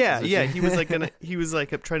 yeah. He was like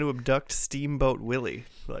trying to abduct Steamboat Willie.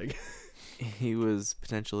 Like He was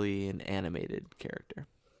potentially an animated character.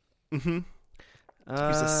 mm-hmm. He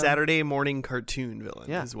was a Saturday morning cartoon villain.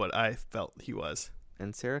 Yeah. Is what I felt he was.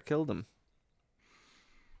 And Sarah killed him.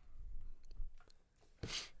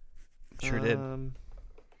 Sure did.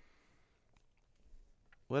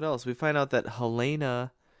 What else? We find out that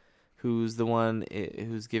Helena, who's the one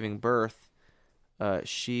who's giving birth,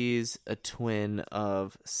 she's a twin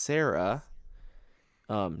of Sarah.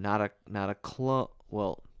 Not a clone.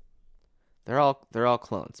 Well, they're all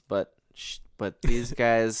clones, but these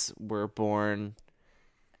guys were born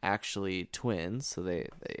actually twins, so they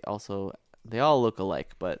all look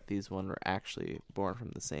alike, but these one were actually born from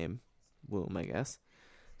the same womb, I guess.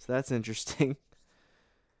 So that's interesting.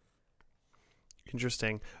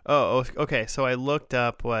 Interesting. Oh, okay. So I looked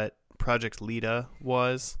up what Project Leda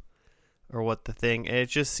was, or what the thing. And it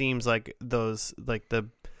just seems like those, like the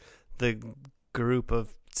group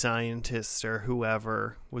of scientists or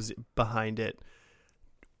whoever was behind it,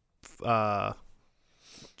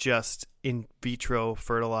 just in vitro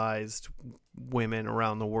fertilized women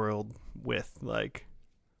around the world with like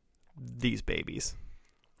these babies.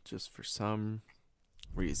 Just for some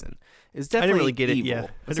reason, it's definitely I didn't really get evil. it. Yeah,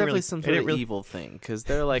 It's definitely some sort of evil thing because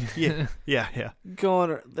they're like yeah.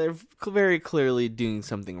 they're very clearly doing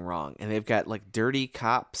something wrong, and they've got like dirty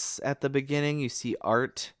cops at the beginning. You see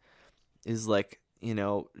Art is like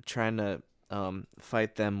trying to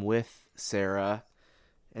fight them with Sarah,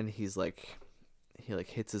 and he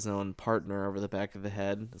hits his own partner over the back of the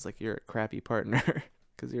head. It's like, you're a crappy partner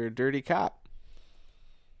because you're a dirty cop.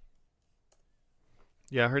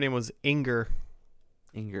 Yeah, her name was Inger.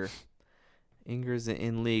 Inger's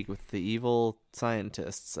in league with the evil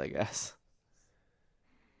scientists, I guess.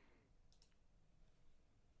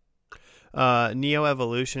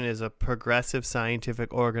 Neoevolution is a progressive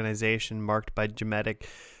scientific organization marked by genetic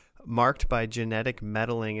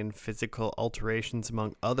meddling and physical alterations,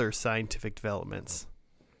 among other scientific developments,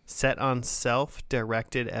 set on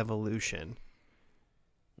self-directed evolution.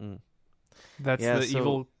 That's the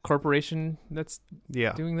evil corporation that's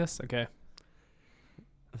doing this? Okay.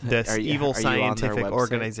 This evil scientific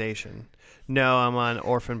organization. No, I'm on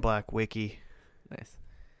Orphan Black Wiki. Nice.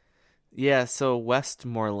 Yeah, so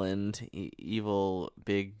Westmoreland, evil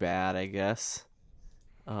big bad, I guess.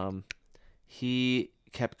 He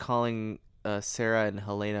kept calling Sarah and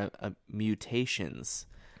Helena mutations.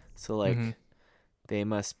 So, like, they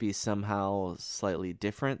must be somehow slightly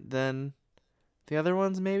different than the other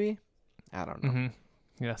ones, maybe? I don't know.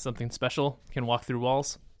 Mm-hmm. Yeah, something special. Can walk through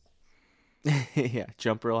walls. Yeah,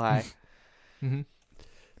 jump real high. Mm-hmm.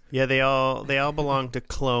 Yeah, they all belong to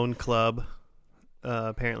Clone Club.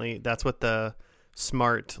 Apparently, that's what the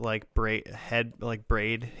smart braid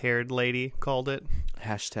haired lady called it.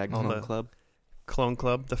 # Clone Club. Clone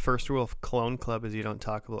Club. The first rule of Clone Club is you don't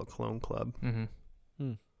talk about Clone Club. Mm-hmm.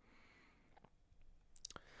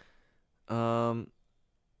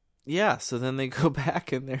 Yeah, so then they go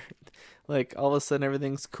back and they're like, all of a sudden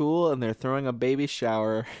everything's cool and they're throwing a baby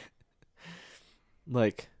shower.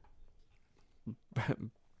 Like,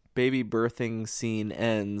 baby birthing scene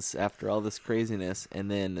ends after all this craziness,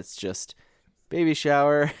 and then it's just baby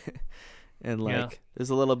shower. And like, there's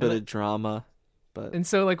a little bit of drama. But And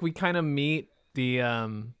so like we kind of meet the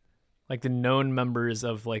like the known members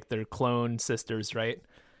of like their clone sisters, right?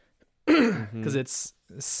 Because it's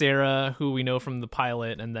Sarah, who we know from the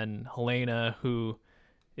pilot, and then Helena, who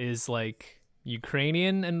is like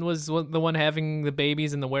Ukrainian and was the one having the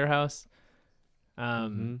babies in the warehouse.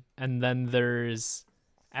 And then there's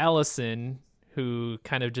Allison, who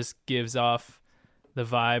kind of just gives off the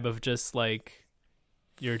vibe of just like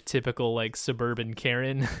your typical like suburban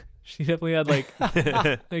Karen. She definitely had like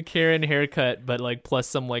a Karen haircut, but like plus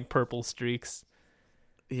some like purple streaks.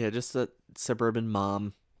 yeah, just a suburban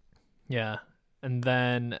mom. Yeah. And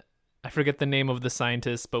then I forget the name of the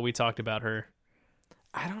scientist, but we talked about her.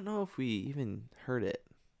 I don't know if we even heard it.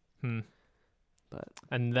 But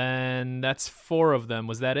And then that's 4 of them.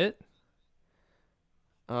 Was that it?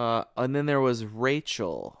 and then there was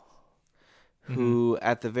Rachel, who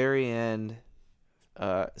at the very end,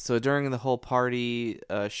 so during the whole party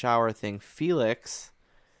shower thing, Felix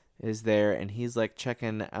is there and he's like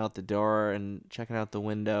checking out the door and checking out the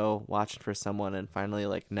window, watching for someone, and finally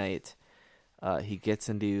like night, he gets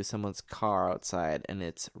into someone's car outside and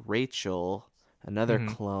it's Rachel, another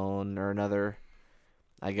clone, or another,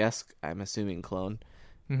 I guess I'm assuming clone.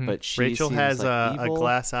 But she Rachel seems has like a evil.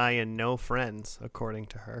 glass eye and no friends, according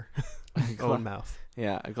to her own mouth.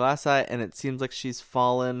 Yeah, a glass eye, and it seems like she's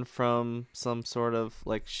fallen from some sort of,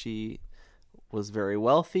 like, she was very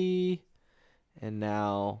wealthy, and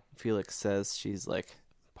now Felix says she's like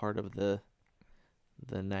part of the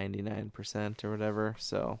 99% or whatever.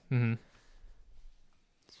 So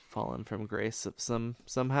fallen from grace of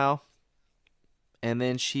somehow. And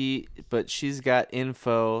then she's got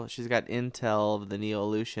info. She's got intel of the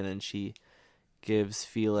Neo-Aleutian, and she gives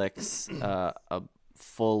Felix a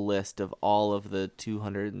full list of all of the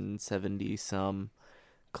 270 some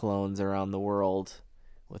clones around the world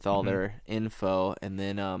with all their info. And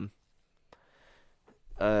then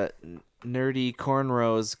nerdy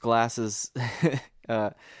cornrows glasses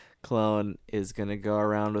clone is gonna go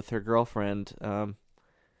around with her girlfriend,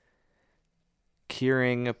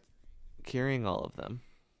 curing all of them.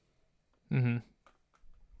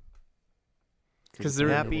 Because they're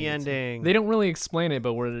Happy ending. They don't really explain it,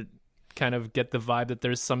 but we're kind of get the vibe that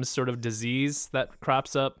there's some sort of disease that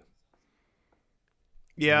crops up.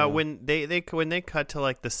 Yeah, when they cut to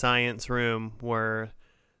like the science room where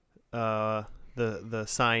the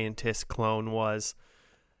scientist clone was,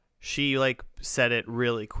 she like said it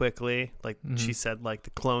really quickly. Like she said like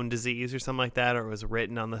the clone disease or something like that, or it was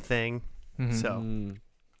written on the thing. So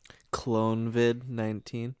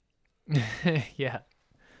Clonevid-19. Yeah.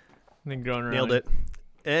 And then going around. nailed it.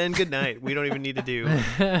 And good night. We don't even need to do.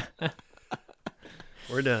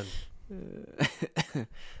 We're done.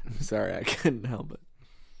 Sorry, I couldn't help it.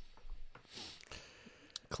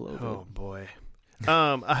 Clovid. Oh boy.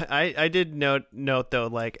 I did note though,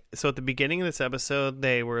 like, so at the beginning of this episode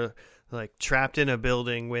they were like trapped in a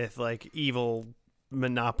building with like evil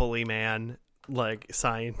Monopoly man, like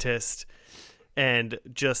scientist, and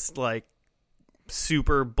just like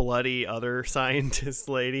super bloody other scientist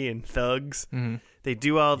lady and thugs. They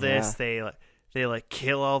do all this. They like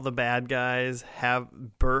kill all the bad guys, have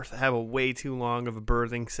a way too long of a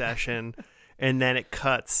birthing session, and then it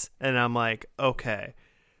cuts, and I'm like, okay,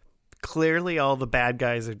 clearly all the bad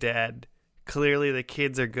guys are dead. Clearly the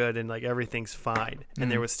kids are good and like everything's fine. And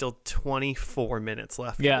there was still 24 minutes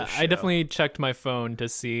left. Yeah, of this I show. definitely checked my phone to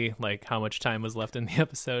see like how much time was left in the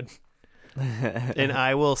episode. And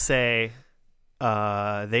I will say,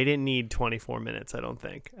 they didn't need 24 minutes. I don't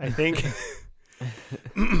think. I think,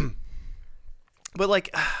 but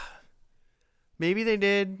like, maybe they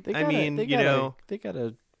did. They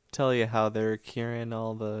gotta tell you how they're curing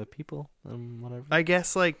all the people and whatever. I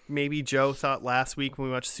guess like maybe Joe thought last week when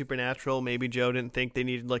we watched Supernatural, maybe Joe didn't think they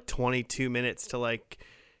needed like 22 minutes to like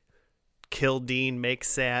kill Dean, make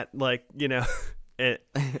Sat, like, you know,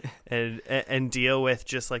 and deal with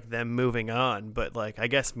just like them moving on. But like, I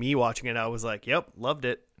guess me watching it, I was like, yep, loved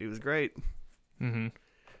it. It was great.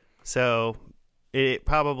 So it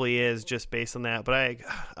probably is just based on that. But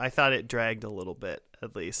I thought it dragged a little bit,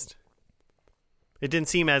 at least. It didn't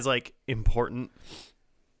seem as like important.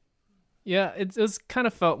 Yeah, it was kind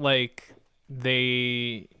of felt like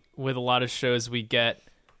they, with a lot of shows we get,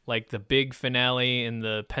 like the big finale in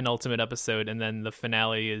the penultimate episode, and then the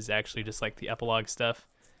finale is actually just like the epilogue stuff.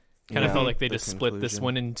 Kind of felt like they just split this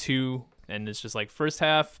one in two, and it's just like first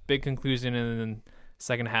half, big conclusion, and then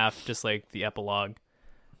second half, just like the epilogue.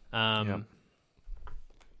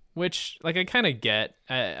 Which, like, I kind of get.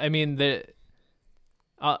 I mean, it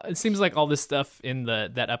seems like all this stuff in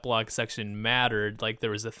that epilogue section mattered. Like,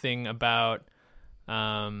 there was a thing about,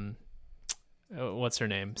 what's her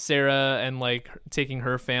name? Sarah, and, like, taking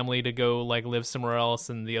her family to go, like, live somewhere else,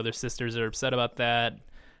 and the other sisters are upset about that.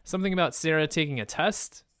 Something about Sarah taking a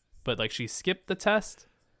test, but, like, she skipped the test.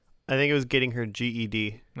 I think it was getting her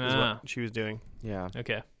GED is what she was doing. Yeah.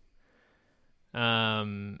 Okay.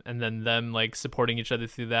 And then them like supporting each other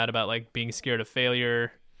through that about like being scared of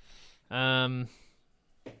failure. Yeah,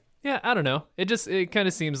 I don't know. It kind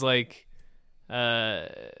of seems like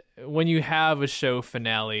when you have a show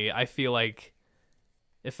finale, I feel like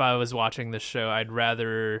if I was watching this show, I'd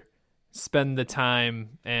rather spend the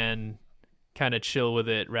time and kind of chill with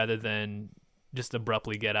it rather than just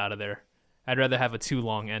abruptly get out of there. I'd rather have a too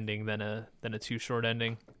long ending than a too short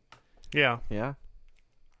ending. Yeah. Yeah.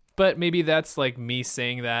 But maybe that's like me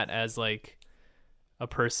saying that as like a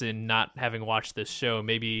person not having watched this show.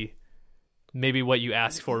 Maybe what you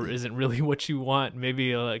ask for isn't really what you want.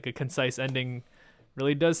 Maybe like a concise ending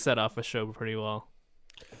really does set off a show pretty well.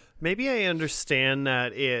 Maybe I understand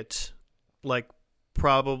that it like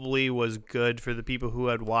probably was good for the people who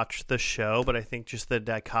had watched the show, but I think just the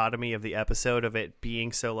dichotomy of the episode of it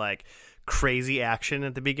being so like crazy action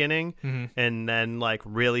at the beginning and then like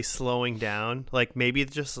really slowing down, like maybe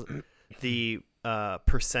just the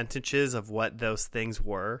percentages of what those things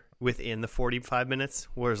were within the 45 minutes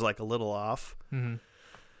was like a little off.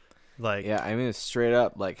 Like, yeah, I mean, it's straight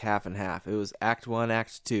up like half and half. It was act 1,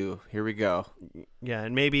 act 2. Here we go. Yeah,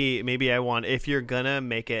 and maybe I want, if you're gonna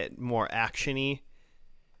make it more actiony,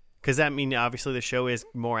 because that mean obviously the show is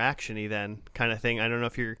more actiony then kind of thing. I don't know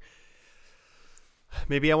if you're,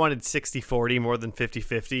 maybe I wanted 60-40 more than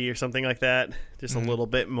 50-50 or something like that. Just a little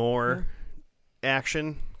bit more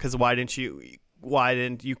action. Because why didn't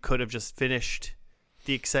you could have just finished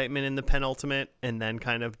the excitement in the penultimate and then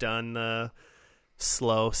kind of done the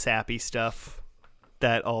slow, sappy stuff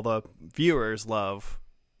that all the viewers love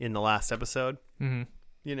in the last episode. You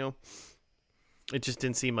know? It just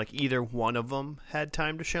didn't seem like either one of them had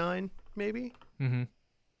time to shine, maybe?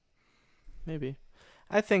 Maybe.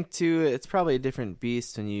 I think, too, it's probably a different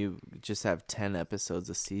beast when you just have 10 episodes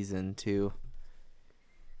a season, too.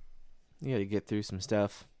 You gotta get through some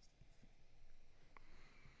stuff.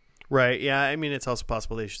 Right, yeah. I mean, it's also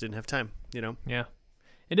possible they just didn't have time, you know? Yeah.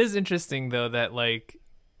 It is interesting, though, that, like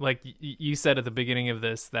you said at the beginning of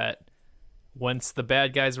this, that once the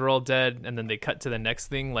bad guys were all dead and then they cut to the next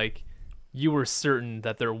thing, like, you were certain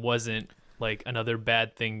that there wasn't like another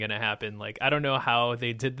bad thing gonna happen. Like, I don't know how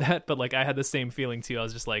they did that, but like I had the same feeling too. I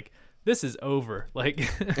was just like, this is over. Like,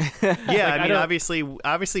 yeah, I mean,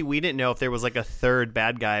 obviously we didn't know if there was like a third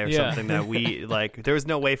bad guy or something that we like. There was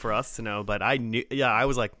no way for us to know, but I knew. Yeah, I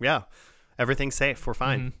was like, yeah, everything's safe. We're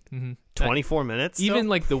fine. 24 minutes. Even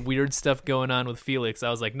like the weird stuff going on with Felix, I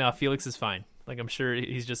was like, no, Felix is fine. Like, I'm sure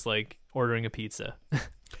he's just like ordering a pizza.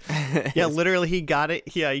 Yeah, literally, he got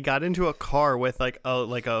it. Yeah, he got into a car with like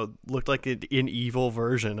a looked like an evil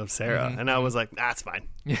version of Sarah, and I was like, that's fine.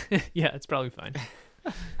 Yeah, it's probably fine.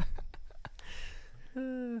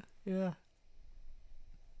 Yeah.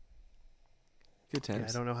 Good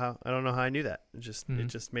times. Yeah, I don't know how I knew that. It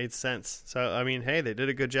just made sense. So I mean, hey, they did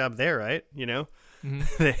a good job there, right? You know,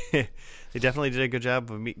 they definitely did a good job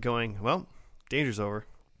of me going, well, danger's over.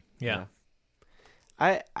 Yeah.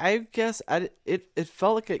 I guess it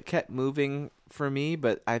felt like it kept moving for me,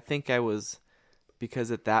 but I think I was, because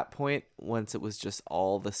at that point, once it was just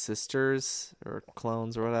all the sisters or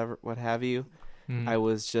clones or what have you, I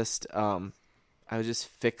was just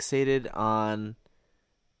fixated on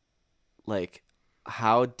like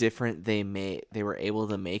how different they were able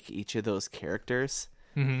to make each of those characters.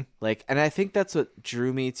 Like, and I think that's what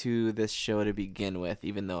drew me to this show to begin with,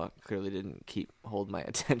 even though it clearly didn't hold my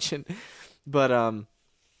attention. But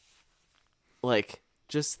like,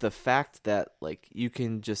 just the fact that like you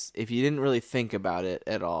can just, if you didn't really think about it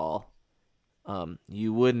at all,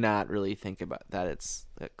 you would not really think about that. It's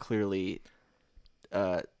clearly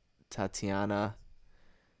Tatiana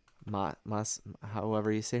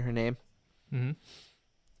however you say her name,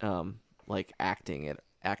 like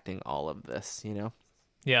acting all of this, you know.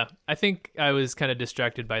 Yeah, I think I was kind of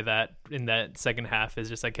distracted by that in that second half. Is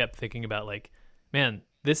just I kept thinking about like, man,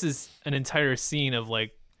 this is an entire scene of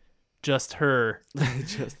like just her,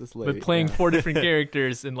 just this lady, but playing 4 different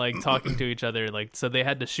characters and like talking to each other. Like, so they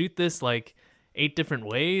had to shoot this like 8 different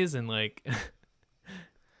ways, and like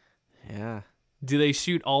Yeah. do they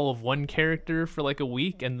shoot all of one character for like a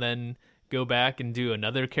week and then go back and do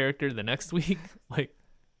another character the next week? Like,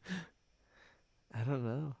 I don't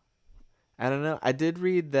know. I did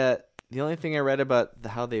read that the only thing I read about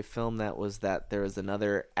how they filmed that was that there was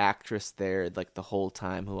another actress there like the whole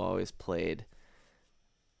time who always played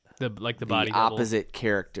the body double. opposite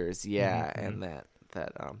characters. Yeah, Mm-hmm. and that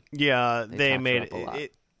Yeah, They they talked made it up a lot.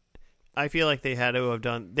 it. I feel like they had to have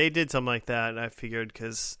done. They did something like that. I figured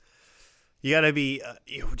because you got to be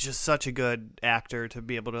just such a good actor to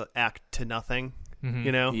be able to act to nothing, Mhm.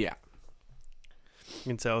 you know. Yeah.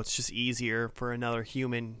 And so it's just easier for another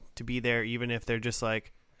human to be there, even if they're just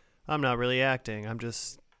like, I'm not really acting. I'm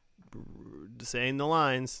just saying the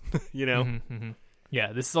lines, you know. Mhm, mhm.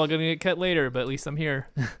 Yeah, this is all gonna get cut later, but at least I'm here.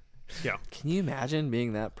 Yeah. Can you imagine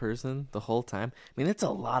being that person the whole time? I mean, it's a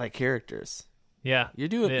lot of characters. Yeah, You're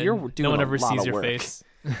doing And you're doing no one a ever lot sees of your work, face.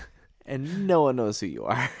 and no one knows who you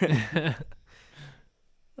are.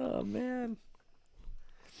 Oh man.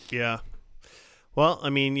 Yeah. Well, I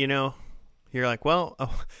mean, you know, you're like, well,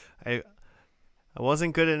 I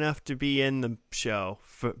wasn't good enough to be in the show,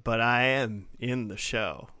 but I am in the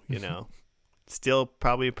show, you know. Still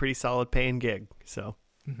probably a pretty solid paying gig. So,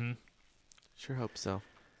 Mm-hmm. Sure hope so.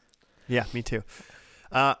 yeah, me too.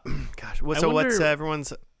 Gosh, what's wonder-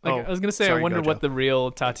 everyone's... Like, I was gonna say, sorry, I wonder go, what Joe. the real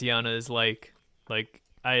Tatiana is like. Like,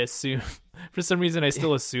 I assume, for some reason, I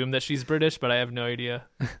still assume that she's British, but I have no idea.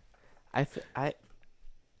 I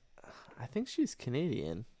think she's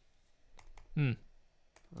Canadian. Hmm.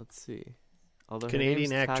 Let's see. Although her Canadian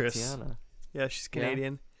name's actress. Tatiana. Yeah, she's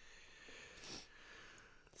Canadian.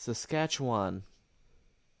 Saskatchewan.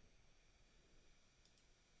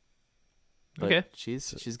 But Okay.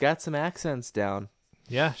 she's got some accents down.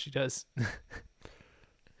 Yeah, she does.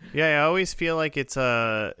 Yeah, I always feel like it's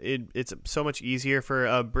so much easier for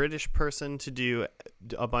a British person to do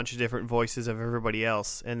a bunch of different voices of everybody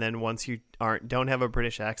else, and then once you don't have a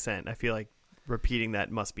British accent, I feel like repeating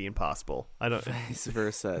that must be impossible. I don't. Vice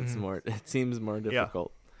versa. It's Mhm. more. It seems more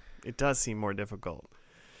difficult. It does seem more difficult.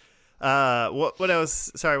 What I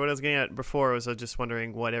was getting at before was I was just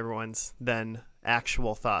wondering what everyone's then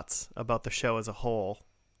actual thoughts about the show as a whole.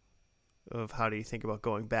 Of how do you think about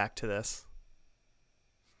going back to this?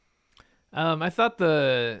 I thought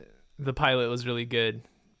the pilot was really good.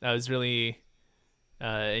 I was really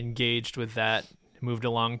engaged with that. Moved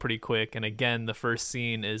along pretty quick, and again, the first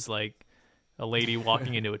scene is like a lady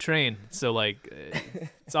walking into a train. So like,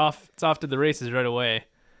 it's off to the races right away.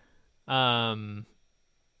 So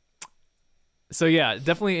yeah,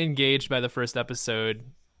 definitely engaged by the first episode.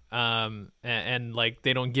 And like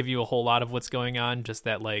they don't give you a whole lot of what's going on, just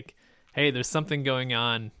that like, hey, there's something going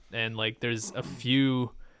on, and like there's a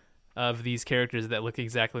few of these characters that look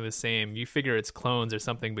exactly the same. You figure it's clones or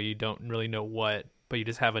something, but you don't really know what, but you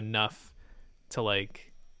just have enough to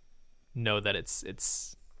like know that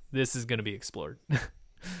it's this is going to be explored.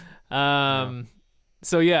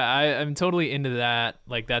 So yeah, I'm totally into that.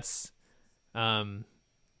 Like that's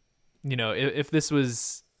you know, if this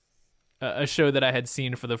was a show that I had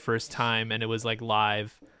seen for the first time and it was like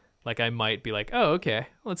live, like I might be like, oh, okay,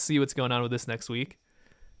 let's see what's going on with this next week.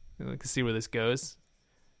 Let's see where this goes.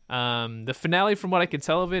 The finale, from what I could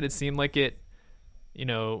tell of it, it seemed like it, you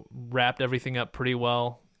know, wrapped everything up pretty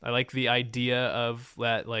well. I like the idea of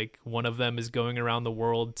that, like one of them is going around the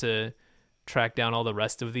world to track down all the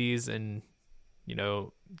rest of these and, you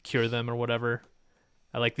know, cure them or whatever.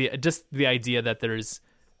 I like the idea that there's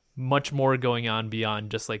much more going on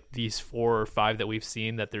beyond just like these 4 or 5 that we've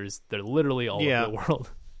seen, that they're literally all over the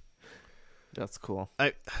world. That's cool.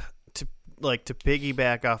 To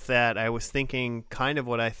piggyback off that, I was thinking kind of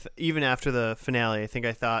what even after the finale,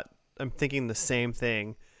 I'm thinking the same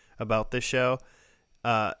thing about this show,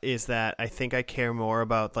 is that I think I care more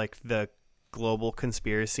about like the global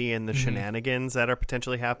conspiracy and the shenanigans that are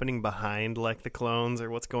potentially happening behind like the clones or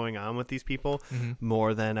what's going on with these people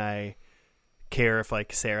more than I care if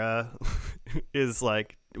like Sarah is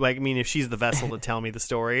like I mean, if she's the vessel to tell me the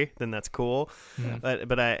story, then that's cool.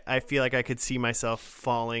 But I feel like I could see myself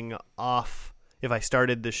falling off. If I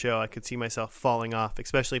started the show, I could see myself falling off,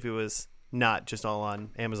 especially if it was not just all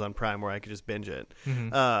on Amazon Prime where I could just binge it.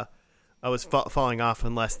 I was falling off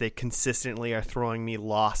unless they consistently are throwing me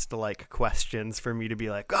lost like questions for me to be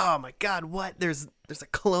like, oh my god, what? There's a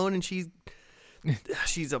clone and she's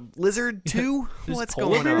a lizard too? What's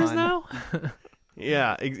going on? Now?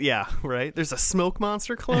 Yeah, right. There's a smoke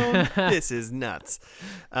monster clone. This is nuts.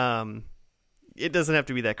 It doesn't have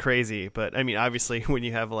to be that crazy, but I mean, obviously, when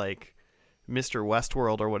you have like Mr.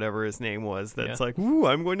 Westworld or whatever his name was, that's like, ooh,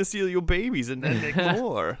 I'm going to steal your babies and then make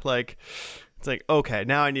more. Like, It's like, okay,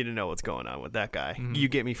 now I need to know what's going on with that guy. Mhm. You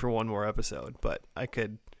get me for one more episode, but I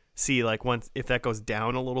could see like once if that goes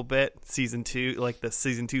down a little bit, season 2, like the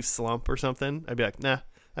season 2 slump or something, I'd be like, nah,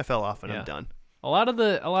 I fell off and Yeah. I'm done. A lot of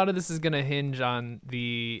this is gonna hinge on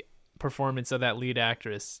the performance of that lead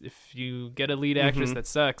actress. If you get a lead actress Mhm. that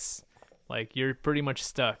sucks, like you're pretty much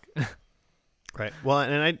stuck. Right. Well,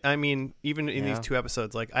 and I mean, even in these Yeah. 2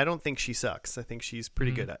 episodes, like I don't think she sucks. I think she's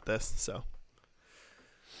pretty Mhm. good at this. So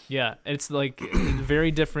Yeah, it's like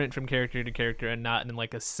very different from character to character and not in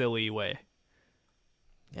like a silly way.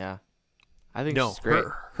 Yeah. I think no, she's great.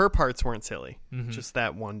 her parts weren't silly. Mhm. Just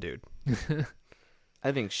that one dude.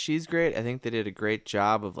 I think she's great. I think they did a great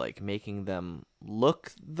job of like making them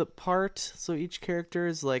look the part. So each character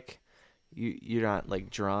is like you're not like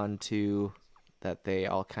drawn to that they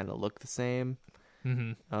all kind of look the same.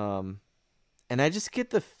 Mm-hmm. And I just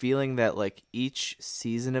get the feeling that like each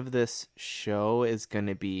season of this show is going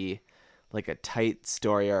to be like a tight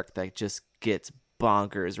story arc that just gets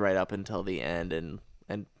bonkers right up until the end and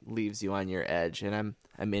leaves you on your edge, and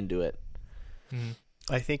I'm into it. Mm-hmm.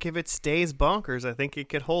 I think if it stays bonkers, I think it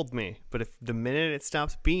could hold me. But if the minute it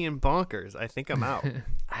stops being bonkers, I think I'm out.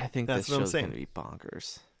 I think That's this what I'm show's going to saying. be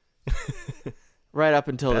bonkers. Right up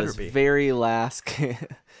until Better this be. very last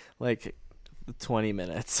like 20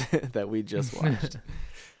 minutes that we just watched.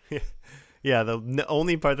 Yeah, the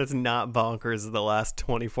only part that's not bonkers is the last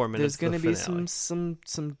 24 minutes. There's going to of the be finale.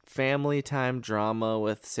 some family time drama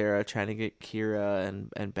with Sarah trying to get Kira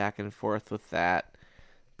and back and forth with that.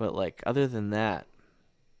 But like other than that,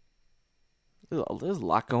 there's a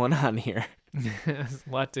lot going on here. There's a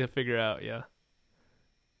lot to figure out. Yeah.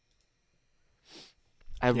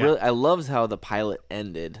 I loved how the pilot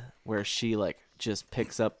ended, where she like just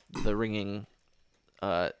picks up the ringing,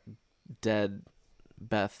 dead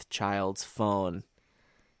Beth Child's phone,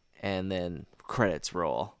 and then credits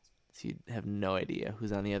roll. So you have no idea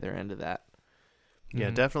who's on the other end of that. Yeah,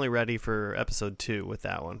 Mhm. definitely ready for episode 2 with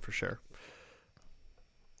that one for sure.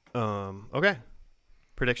 Okay.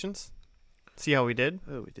 Predictions? See how we did?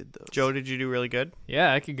 Oh, we did those. Joe, did you do really good?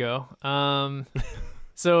 Yeah, I could go.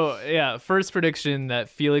 So yeah, first prediction that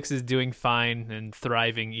Felix is doing fine and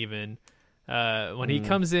thriving even. When he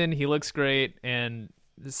comes in, he looks great, and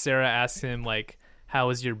Sarah asks him like, "How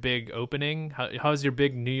was your big opening? How was your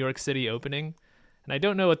big New York City opening?" And I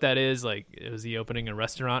don't know what that is. Like, was he opening a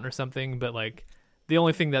restaurant or something? But like, the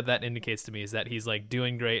only thing that indicates to me is that he's like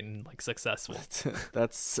doing great and like successful.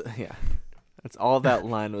 That's yeah. That's all that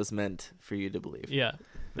line was meant for you to believe. Yeah.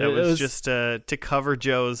 That It was just to cover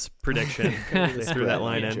Joe's prediction. They threw that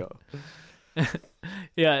line in. Joe.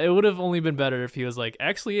 Yeah, it would have only been better if he was like,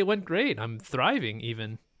 actually, it went great. I'm thriving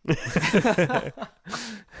even.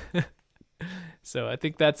 So I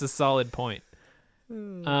think that's a solid point.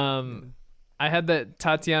 I had that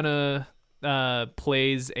Tatiana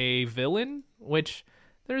plays a villain, which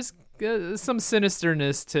there's some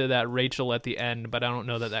sinisterness to that Rachel at the end, but I don't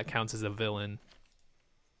know that counts as a villain.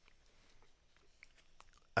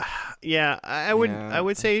 Yeah, I Yeah.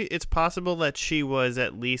 would say it's possible that she was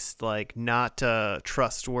at least like not a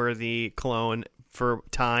trustworthy clone for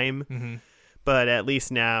time, Mm-hmm. but at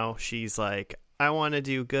least now she's like, I want to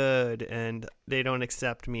do good, and they don't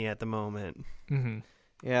accept me at the moment. Mm-hmm.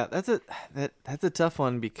 Yeah, that's a tough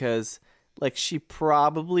one because like she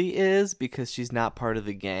probably is because she's not part of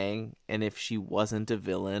the gang, and if she wasn't a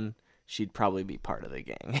villain, she'd probably be part of the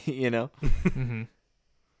gang, you know? Mm-hmm.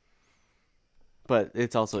 But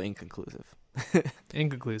it's also inconclusive.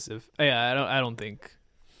 Inconclusive. Yeah, I don't think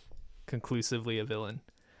conclusively a villain.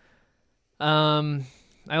 I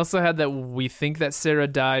also had that we think that Sarah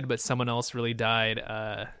died, but someone else really died.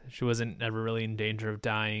 She wasn't ever really in danger of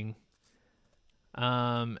dying.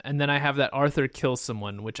 And then I have that Arthur kills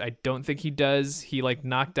someone, which I don't think he does. He like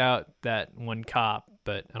knocked out that one cop,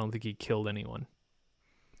 but I don't think he killed anyone.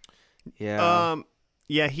 Yeah.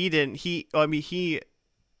 Yeah, he didn't. He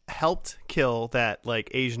helped kill that like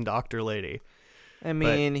Asian doctor lady. I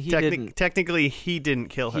mean, But he didn't. Technically, he didn't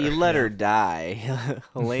kill her. He let Yeah. her die.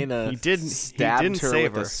 Helena He didn't stabbed her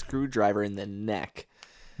save with her. a screwdriver in the neck.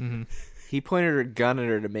 Mm-hmm. He pointed a gun at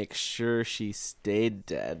her to make sure she stayed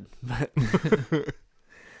dead. But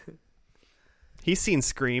He's seen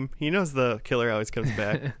Scream. He knows the killer always comes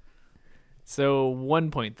back. So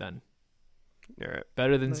 1 point then. All right.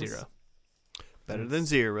 Better than Nice. 0. Better than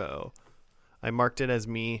 0. I marked it as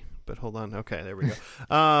me, but hold on. Okay, there we go.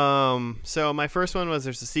 So my first one was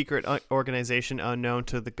there's a secret organization unknown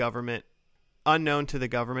to the government.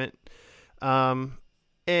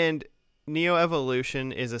 And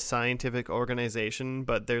Neo-Evolution is a scientific organization,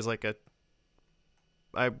 but there's like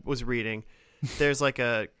I was reading, there's like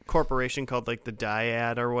a corporation called like the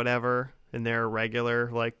Dyad or whatever, and they're a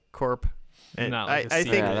regular like corp. And Not like a I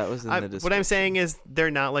secret. think Yeah, that was in the what I'm description. saying is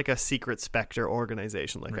they're not like a secret Spectre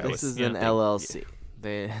organization like I This was. is yeah, an LLC.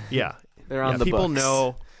 They're Yeah, on the people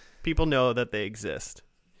books. people know that they exist,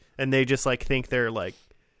 and they just like think they're like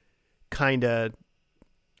kind of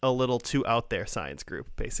a little too out there science group,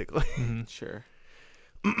 basically. Mhm. Sure.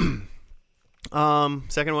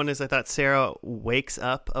 Second one is I thought Sarah wakes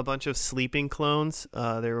up a bunch of sleeping clones.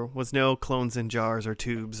 There was no clones in jars or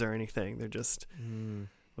tubes or anything. There just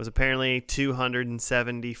was apparently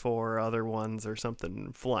 274 other ones or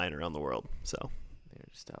something flying around the world. So They're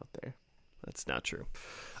just out there. that's not true.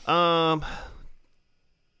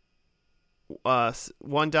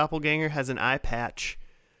 One doppelganger has an eye patch.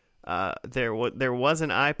 There was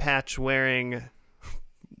an eye patch wearing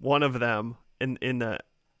one of them in the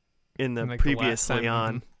Like the last previously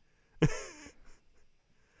time, on.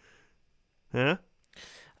 Huh?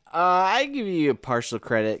 I give you a partial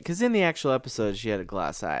credit because in the actual episode she had a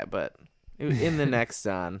glass eye, but in the next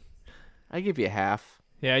on, I give you half.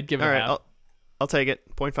 Yeah, I'd give it All a right, half. I'll take it.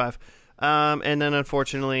 0.5. And then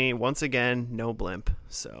unfortunately, once again, no blimp.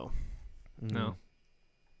 So No.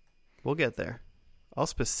 we'll get there. I'll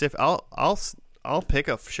pick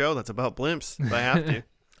a show that's about blimps if I have to.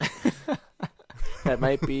 That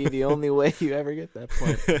might be the only way you ever get that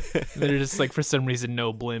point. They're just like, for some reason,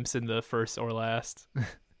 no blimps in the first or last.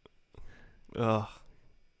 Ugh.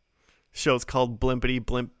 Show's called Blimpity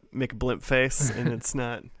Blimp McBlimp Face, and it's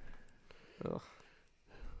not. Ugh.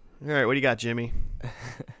 All right, what do you got, Jimmy? I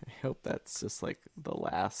hope that's just like the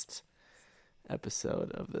last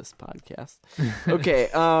episode of this podcast. Okay,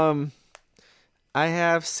 I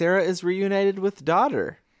have Sarah is reunited with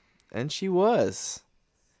daughter, and she was.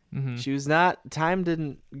 Mhm. She was not. Time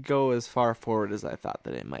didn't go as far forward as I thought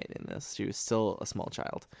that it might in this. She was still a small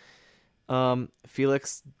child.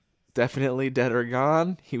 Felix, definitely dead or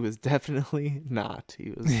gone. He was definitely not.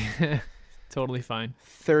 He was Totally fine.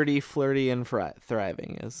 30, flirty, and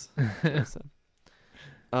thriving. Is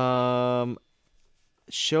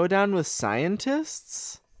showdown with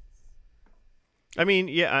scientists. I mean,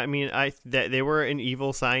 they were an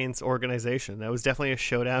evil science organization. That was definitely a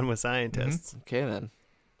showdown with scientists. Okay then.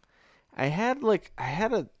 I had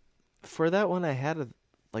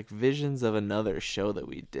visions of another show that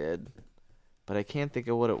we did, but I can't think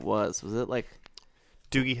of what it was. Was it like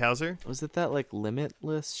Doogie Howser? was it that like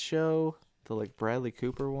Limitless show? The like Bradley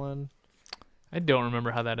Cooper one? I don't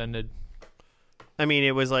remember how that ended. I mean,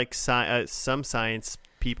 it was like some science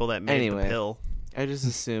people that made Anyway. the pill. I just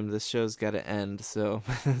assumed this show's got to end, so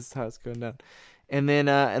that's how it's going down. And then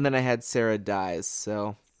I had Sarah dies,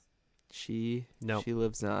 so she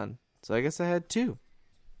lives on. So I guess I had two.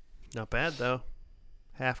 Not bad though.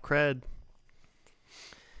 Half cred.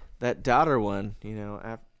 That daughter one,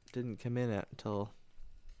 didn't come in until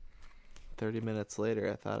 30 minutes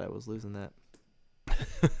later. I thought I was losing that.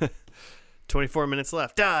 24 minutes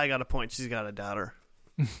left. I got a point. She's got a daughter.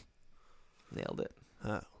 Nailed it.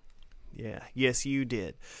 Yeah. Yes, you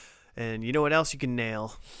did. And you know what else you can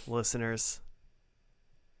nail, listeners?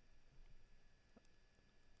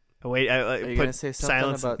 Oh, wait, Are you put gonna say something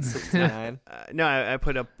silence. about 69? No,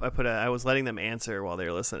 I was letting them answer while they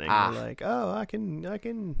were listening. They're like, oh, I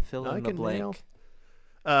can Fill I in the can blank.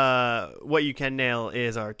 nail. What you can nail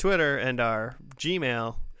is our Twitter and our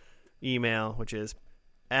Gmail email, which is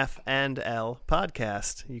F&L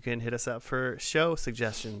podcast. You can hit us up for show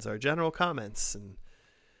suggestions or general comments and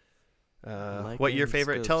what your and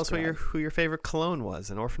favorite. Tell us subscribe. who your favorite clone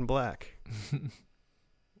was in Orphan Black.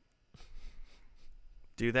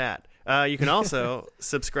 Do that. You can also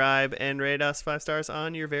subscribe and rate us 5 stars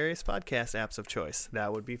on your various podcast apps of choice.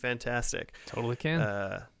 That would be fantastic. Totally can.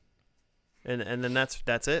 And then that's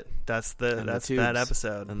it. That's And the that tubes.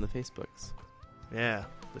 episode. And the Facebooks. Yeah,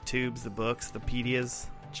 the tubes, the books, the pedias.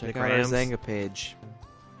 Check the out our grams. Zanga page.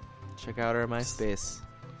 Check out our MySpace.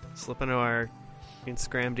 Slip into our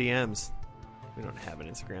Instagram DMs. We don't have an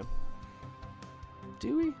Instagram.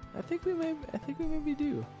 Do we? I think we maybe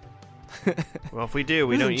do. Well, if we do,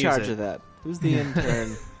 we Who's don't in use charge it. of that? Who's the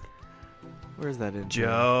intern? Where's that intern?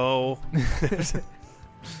 Joe.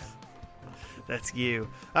 That's you.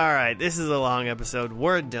 All right, this is a long episode.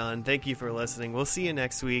 We're done. Thank you for listening. We'll see you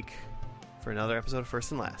next week for another episode of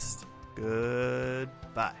First and Last.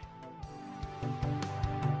 Goodbye.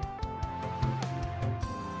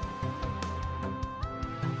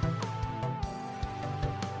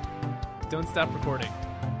 Don't stop recording.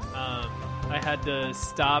 I had to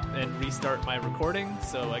stop and restart my recording,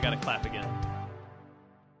 so I gotta clap again.